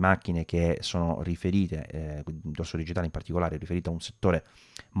tratta di macchine che sono riferite, il dorso digitale in particolare, riferito a un settore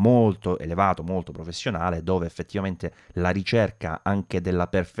molto elevato, molto professionale, dove effettivamente la ricerca anche della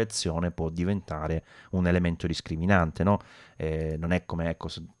perfezione può diventare un elemento discriminante, no? Non è come, ecco,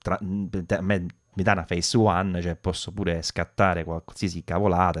 a me mi dà una Face One, cioè posso pure scattare qualsiasi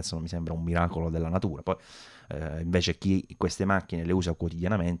cavolata, insomma mi sembra un miracolo della natura. Poi invece chi queste macchine le usa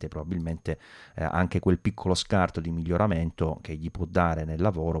quotidianamente, probabilmente anche quel piccolo scarto di miglioramento che gli può dare nel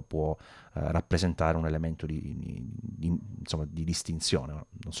lavoro può rappresentare un elemento insomma, di distinzione.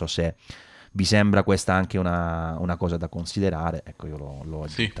 Non so se vi sembra questa anche una cosa da considerare. Ecco, io l'ho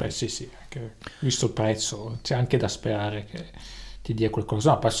Sì. Sì, anche visto il prezzo c'è anche da sperare che ti dia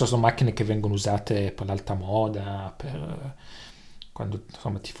qualcosa. No, poi sono macchine che vengono usate per l'alta moda, per quando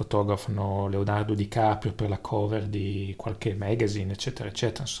insomma ti fotografano Leonardo DiCaprio per la cover di qualche magazine, eccetera,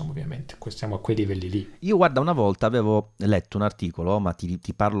 eccetera. Insomma, ovviamente siamo a quei livelli lì. Io, guarda, una volta avevo letto un articolo, ma ti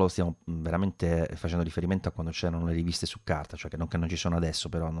parlo, stiamo veramente facendo riferimento a quando c'erano le riviste su carta, cioè che non ci sono adesso,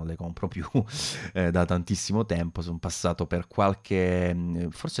 però non le compro più da tantissimo tempo. Sono passato per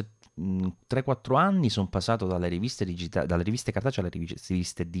forse 3-4 anni, sono passato dalle riviste cartacee alle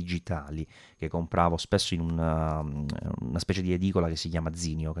riviste digitali, che compravo spesso in una specie di edicola che si chiama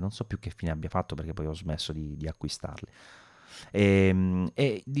Zinio, che non so più che fine abbia fatto, perché poi ho smesso di acquistarli.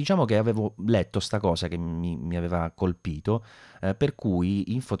 E diciamo che avevo letto sta cosa che mi aveva colpito, per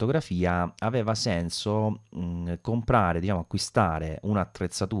cui in fotografia aveva senso comprare, diciamo, acquistare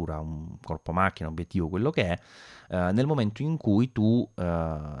un'attrezzatura, un corpo macchina, obiettivo, quello che è, nel momento in cui tu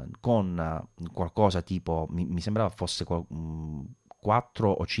con qualcosa tipo, mi sembrava fosse 4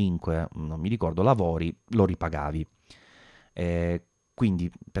 o 5, non mi ricordo, lavori, lo ripagavi.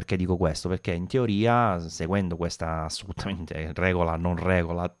 Quindi perché dico questo? Perché in teoria, seguendo questa assolutamente regola, non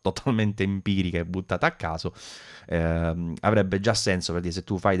regola, totalmente empirica e buttata a caso, avrebbe già senso, per dire, se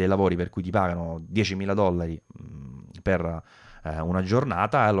tu fai dei lavori per cui ti pagano $10.000 per una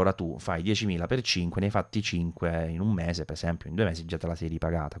giornata, allora tu fai 10.000 per 5, ne hai fatti 5 in un mese, per esempio, in 2 mesi già te la sei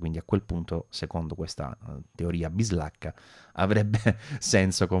ripagata. Quindi a quel punto, secondo questa teoria bislacca, avrebbe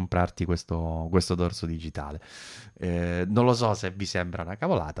senso comprarti questo dorso digitale. Non lo so se vi sembra una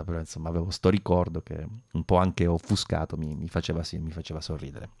cavolata, però insomma avevo sto ricordo che un po' anche offuscato mi faceva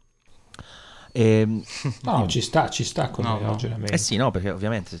sorridere. No, ci sta come ragionamento. Sì, no, perché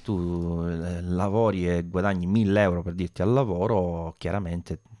ovviamente se tu lavori e guadagni 1.000 euro per dirti al lavoro,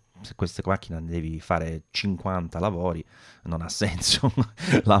 chiaramente se queste macchine ne devi fare 50 lavori, non ha senso,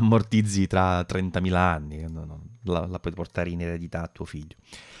 la ammortizzi tra 30.000 anni, la puoi portare in eredità a tuo figlio.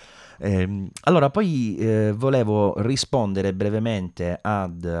 Allora, poi volevo rispondere brevemente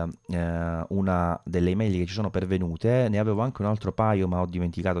ad una delle email che ci sono pervenute. Ne avevo anche un altro paio, ma ho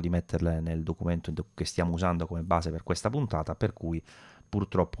dimenticato di metterle nel documento che stiamo usando come base per questa puntata, per cui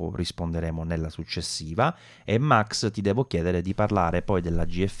purtroppo risponderemo nella successiva. E Max, ti devo chiedere di parlare poi della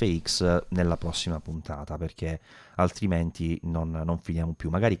GFX nella prossima puntata, perché altrimenti non finiamo più.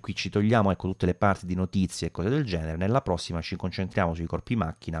 Magari qui ci togliamo, ecco, tutte le parti di notizie e cose del genere, nella prossima ci concentriamo sui corpi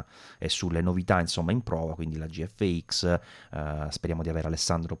macchina e sulle novità insomma in prova, quindi la GFX, speriamo di avere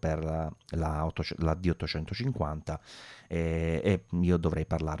Alessandro per la D850 e io dovrei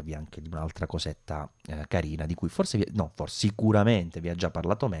parlarvi anche di un'altra cosetta carina di cui sicuramente vi ha già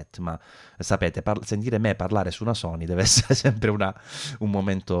parlato Matt, ma sapete, sentire me parlare su una Sony deve essere sempre un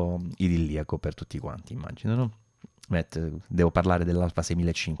momento idilliaco per tutti quanti, immagino, no? Matt, devo parlare dell'Alfa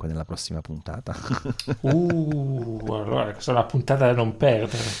 6005 nella prossima puntata. Allora questa è una puntata da non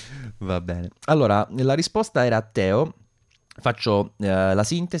perdere. Va bene. Allora, la risposta era a Teo. Faccio la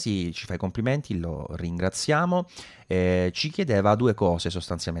sintesi, ci fa i complimenti, lo ringraziamo. Ci chiedeva due cose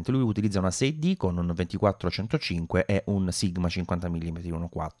sostanzialmente. Lui utilizza una 6D con un 24-105 e un Sigma 50 mm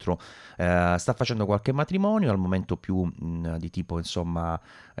 1.4. Sta facendo qualche matrimonio, al momento più di tipo insomma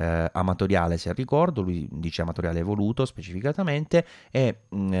amatoriale, se ricordo. Lui dice amatoriale evoluto specificatamente e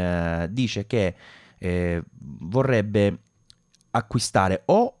dice che vorrebbe acquistare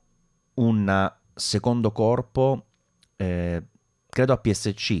o un secondo corpo, credo a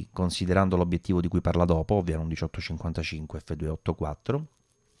PSC, considerando l'obiettivo di cui parla dopo, ovvero un 1855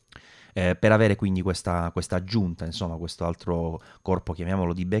 f2.8.4, per avere quindi questa aggiunta, insomma questo altro corpo,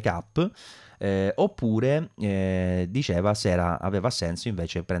 chiamiamolo di backup, oppure diceva se aveva senso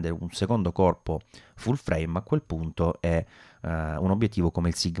invece prendere un secondo corpo full frame a quel punto e un obiettivo come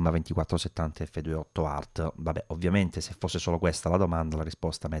il Sigma 2470 f2.8 Art. Vabbè, ovviamente se fosse solo questa la domanda, la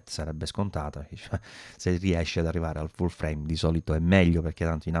risposta Matt sarebbe scontata. Se riesci ad arrivare al full frame di solito è meglio, perché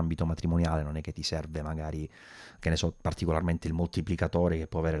tanto in ambito matrimoniale non è che ti serve magari, che ne so, particolarmente il moltiplicatore che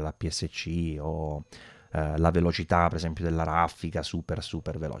può avere la PSC o la velocità per esempio della raffica super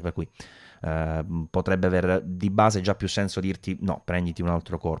veloce, per cui potrebbe avere di base già più senso dirti no, prenditi un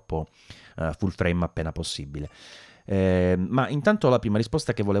altro corpo full frame appena possibile. Ma intanto la prima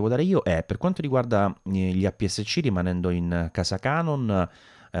risposta che volevo dare io è, per quanto riguarda gli APS-C, rimanendo in casa Canon,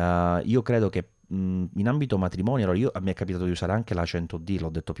 io credo che in ambito matrimonio, allora a me è capitato di usare anche la 100D, l'ho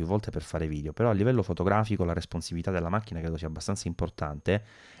detto più volte per fare video, però a livello fotografico la responsività della macchina credo sia abbastanza importante,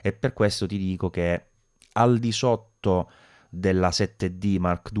 e per questo ti dico che al di sotto della 7D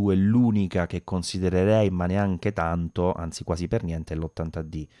Mark II l'unica che considererei, ma neanche tanto, anzi quasi per niente, è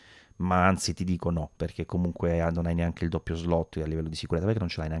l'80D. Ma anzi ti dico no, perché comunque non hai neanche il doppio slot a livello di sicurezza, perché non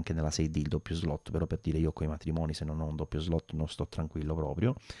ce l'hai neanche nella 6D il doppio slot, però per dire, io con i matrimoni se non ho un doppio slot non sto tranquillo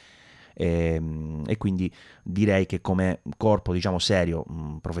proprio. E quindi direi che come corpo diciamo serio,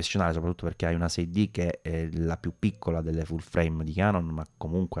 professionale, soprattutto perché hai una 6D che è la più piccola delle full frame di Canon, ma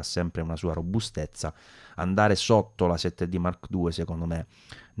comunque ha sempre una sua robustezza, andare sotto la 7D Mark II secondo me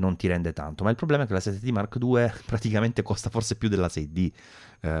non ti rende tanto. Ma il problema è che la 7D Mark II praticamente costa forse più della 6D,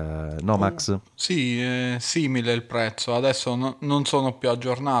 no Max? Sì, è simile il prezzo. Adesso non sono più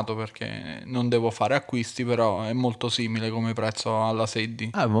aggiornato perché non devo fare acquisti, però è molto simile come prezzo alla 6D.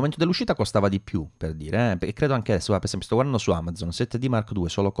 Al momento dell'uscita costava di più, per dire, perché credo anche adesso, per esempio sto guardando su Amazon, 7D Mark II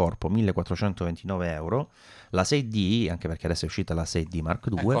solo corpo, 1429 euro, la 6D, anche perché adesso è uscita la 6D Mark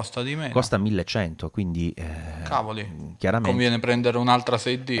II, costa di meno. costa 1100, quindi Cavoli, chiaramente conviene prendere un'altra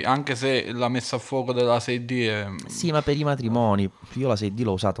 6D, anche se la messa a fuoco della 6D è... Sì, ma per i matrimoni, io la 6D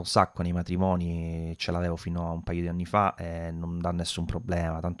l'ho usata un sacco nei matrimoni, ce l'avevo fino a un paio di anni fa e non dà nessun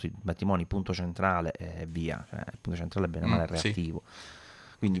problema, tanto i matrimoni punto centrale e via, cioè, il punto centrale è bene o male reattivo. Sì.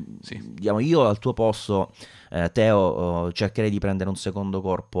 Quindi diciamo, io al tuo posto, Teo, cercherei di prendere un secondo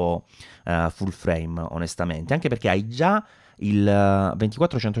corpo full frame, onestamente, anche perché hai già il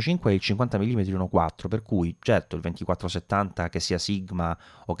 24-105 e il 50 mm 1.4, per cui certo il 24-70 che sia Sigma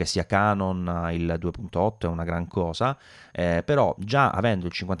o che sia Canon il 2.8 è una gran cosa, però già avendo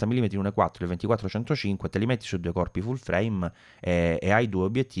il 50 mm 1.4 e il 24-105 te li metti su due corpi full frame e hai due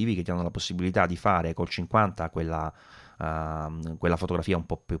obiettivi che ti danno la possibilità di fare col 50 quella fotografia un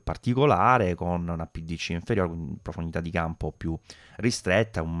po' più particolare, con una PDC inferiore, quindi profondità di campo più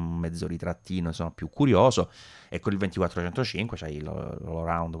ristretta, un mezzo ritrattino insomma più curioso, e con il 24-105 c'hai l'all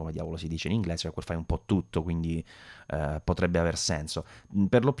round, come diavolo si dice in inglese, cioè fai un po' tutto, quindi potrebbe aver senso.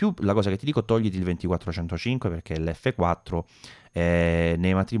 Per lo più la cosa che ti dico, togliti il 24-105 perché l'F4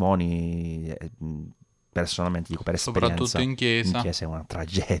 nei matrimoni personalmente dico per esperienza, soprattutto in chiesa è una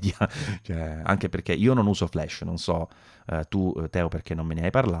tragedia, cioè, anche perché io non uso flash, non so tu Teo perché non me ne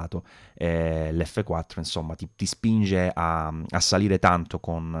hai parlato, l'F4 insomma ti spinge a salire tanto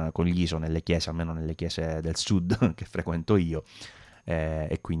con gli ISO nelle chiese, almeno nelle chiese del sud che frequento io,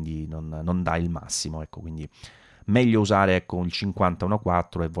 e quindi non dà il massimo, ecco, quindi meglio usare ecco il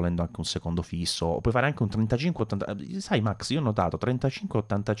 50-1.4 e volendo anche un secondo fisso, o puoi fare anche un 35-80, sai Max, io ho notato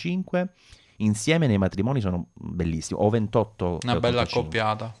 35-85 insieme nei matrimoni sono bellissimi, o 28 Una bella 85.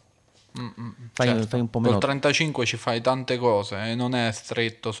 accoppiata. Fai Certo. un po' Col meno. 35 ci fai tante cose e non è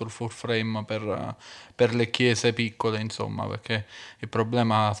stretto sul full frame per le chiese piccole, insomma, perché il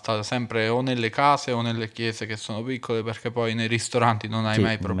problema sta sempre o nelle case o nelle chiese che sono piccole, perché poi nei ristoranti non hai Sì,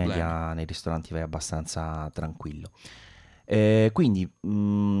 mai in problemi. media nei ristoranti vai abbastanza tranquillo. Quindi,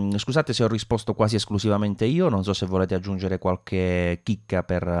 scusate se ho risposto quasi esclusivamente io, non so se volete aggiungere qualche chicca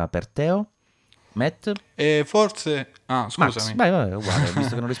per Teo, Matt, E forse... Ah, Max, scusami. vai, uguale,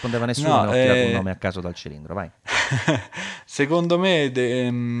 visto che non rispondeva nessuno, No, ne ho tirato un nome a caso dal cilindro, vai. secondo me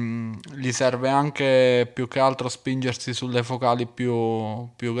gli serve anche più che altro spingersi sulle focali più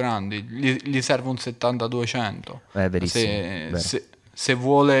grandi. Gli serve un 70-200. È verissimo, Se, vero. se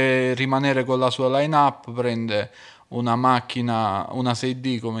vuole rimanere con la sua line-up, prende una macchina, una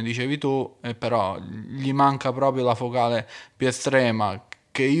 6D come dicevi tu, però gli manca proprio la focale più estrema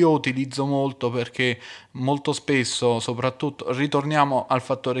che io utilizzo molto, perché molto spesso, soprattutto, ritorniamo al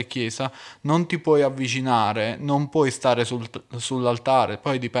fattore chiesa, non ti puoi avvicinare, non puoi stare sull'altare,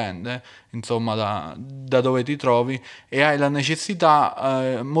 poi dipende insomma da dove ti trovi, e hai la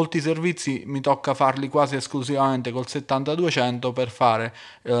necessità, molti servizi mi tocca farli quasi esclusivamente col 70-200 per fare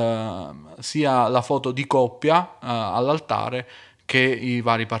sia la foto di coppia all'altare che i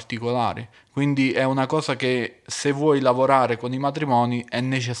vari particolari. Quindi è una cosa che, se vuoi lavorare con i matrimoni, è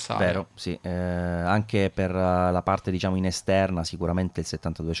necessaria. Vero, sì, anche per la parte diciamo in esterna sicuramente il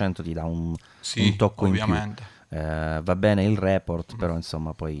 70-200 ti dà un Sì, tocco in più. ovviamente. Va bene il report, però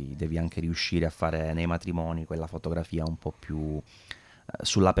insomma poi devi anche riuscire a fare nei matrimoni quella fotografia un po' più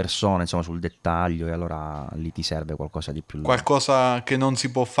sulla persona, insomma sul dettaglio, e allora lì ti serve qualcosa di più. Qualcosa che non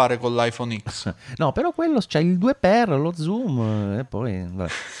si può fare con l'iPhone X. No, però quello c'è il 2x, lo zoom, e poi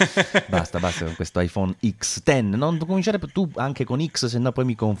vabbè. basta con questo iPhone X10. Non cominciare tu anche con X, se no poi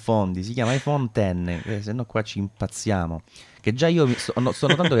mi confondi. Si chiama iPhone X, se no qua ci impazziamo. Che già io sto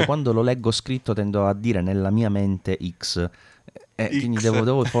notando che quando lo leggo scritto tendo a dire nella mia mente X. Quindi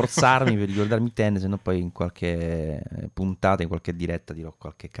devo forzarmi per ricordarmi X, se no poi in qualche puntata, in qualche diretta dirò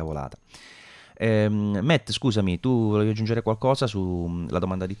qualche cavolata. Matt, scusami, tu volevi aggiungere qualcosa sulla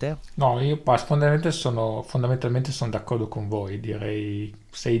domanda di Teo? No, io fondamentalmente sono d'accordo con voi, direi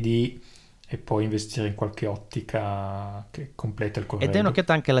 6D e poi investire in qualche ottica che completa il Ed è corredo.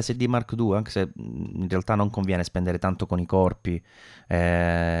 un'occhiata anche alla 6D Mark II, anche se in realtà non conviene spendere tanto con i corpi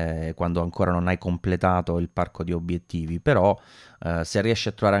quando ancora non hai completato il parco di obiettivi, però se riesci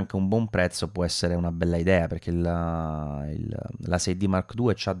a trovare anche un buon prezzo può essere una bella idea, perché la 6D Mark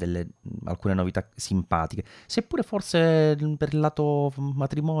II ha alcune novità simpatiche, seppure forse per il lato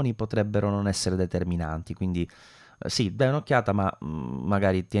matrimoni potrebbero non essere determinanti, quindi sì, dai un'occhiata, ma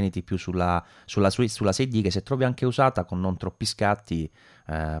magari tieniti più sulla 6D, che se trovi anche usata con non troppi scatti,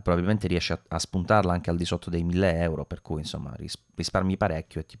 probabilmente riesci a spuntarla anche al di sotto dei 1.000 euro, per cui insomma risparmi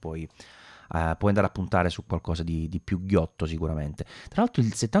parecchio e puoi andare a puntare su qualcosa di più ghiotto sicuramente. Tra l'altro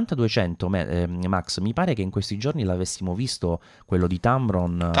il 70-200, Max, mi pare che in questi giorni l'avessimo visto, quello di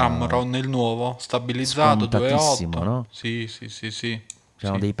Tamron. Tamron, il nuovo, stabilizzato, 2.8. No? Sì.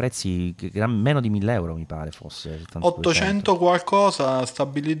 C'erano dei prezzi che erano meno di 1.000 euro, mi pare fosse. 800 qualcosa,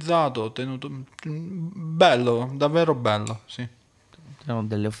 stabilizzato, tenuto... Bello, davvero bello, sì. C'erano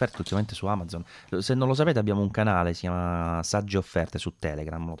delle offerte ultimamente su Amazon. Se non lo sapete, abbiamo un canale, si chiama Sagge Offerte su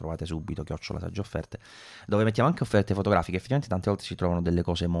Telegram, lo trovate subito, @Sagge Offerte, dove mettiamo anche offerte fotografiche. Effettivamente tante volte si trovano delle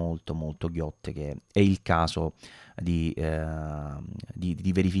cose molto molto ghiotte, che è il caso di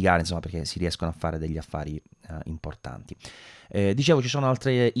verificare, insomma, perché si riescono a fare degli affari importanti. Dicevo, ci sono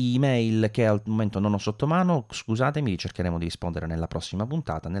altre email che al momento non ho sotto mano, scusatemi, cercheremo di rispondere nella prossima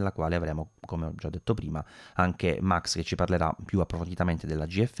puntata, nella quale avremo, come ho già detto prima, anche Max che ci parlerà più approfonditamente della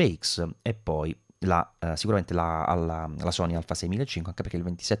GFX, e poi sicuramente la Sony Alpha 6005, anche perché il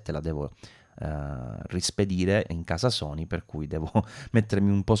 27 la devo rispedire in casa Sony, per cui devo mettermi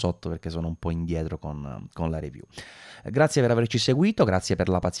un po' sotto perché sono un po' indietro con la review. Grazie per averci seguito, grazie per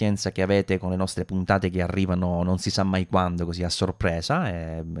la pazienza che avete con le nostre puntate che arrivano non si sa mai quando, così a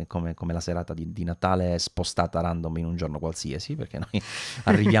sorpresa, come la serata di Natale spostata random in un giorno qualsiasi, perché noi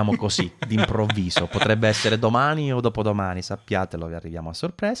arriviamo così d'improvviso, potrebbe essere domani o dopodomani, sappiatelo, vi arriviamo a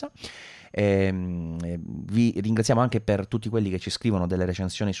sorpresa. Vi ringraziamo anche per tutti quelli che ci scrivono delle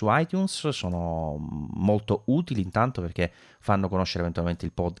recensioni su iTunes, sono molto utili, intanto perché fanno conoscere eventualmente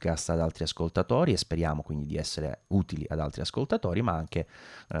il podcast ad altri ascoltatori, e speriamo quindi di essere utili ad altri ascoltatori, ma anche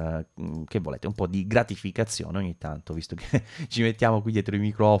che volete, un po' di gratificazione ogni tanto, visto che ci mettiamo qui dietro i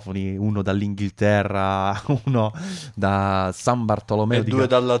microfoni, uno dall'Inghilterra, uno da San Bartolomeo e due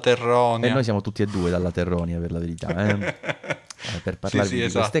dalla Terronia, e noi siamo tutti e due dalla Terronia, per la verità. per parlarvi sì,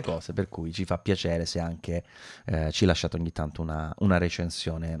 di queste esatto. cose, per cui ci fa piacere se anche ci lasciate ogni tanto una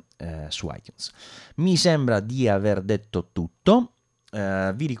recensione su iTunes. Mi sembra di aver detto tutto.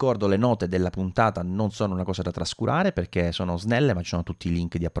 Vi ricordo le note della puntata non sono una cosa da trascurare perché sono snelle, ma ci sono tutti i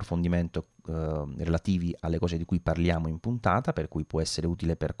link di approfondimento relativi alle cose di cui parliamo in puntata, per cui può essere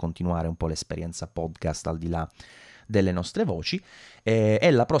utile per continuare un po' l'esperienza podcast al di là delle nostre voci. E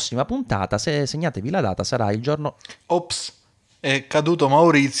la prossima puntata, se segnatevi la data, sarà il giorno... Ops, è caduto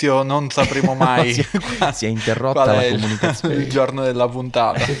Maurizio, non sapremo mai si è interrotta qual la è comunicazione. il giorno della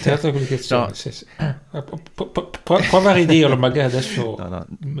puntata. Sì, teatro di comunicazione, No. sì. Prova a ridirlo, magari adesso No.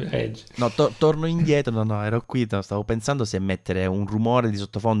 regge. No, torno indietro, no, ero qui, stavo pensando se mettere un rumore di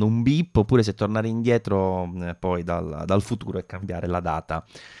sottofondo, un beep, oppure se tornare indietro poi dal futuro e cambiare la data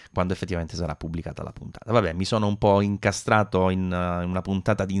quando effettivamente sarà pubblicata la puntata. Vabbè, mi sono un po' incastrato in una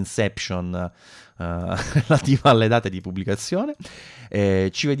puntata di Inception relativa alle date di pubblicazione.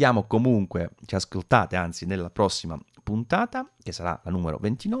 Ci vediamo comunque, ci ascoltate anzi nella prossima puntata, che sarà la numero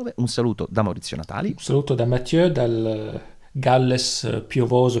 29. Un saluto da Maurizio Natali. Un saluto da Mathieu, dal Galles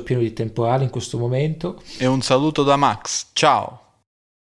piovoso, pieno di temporali in questo momento. E un saluto da Max, ciao!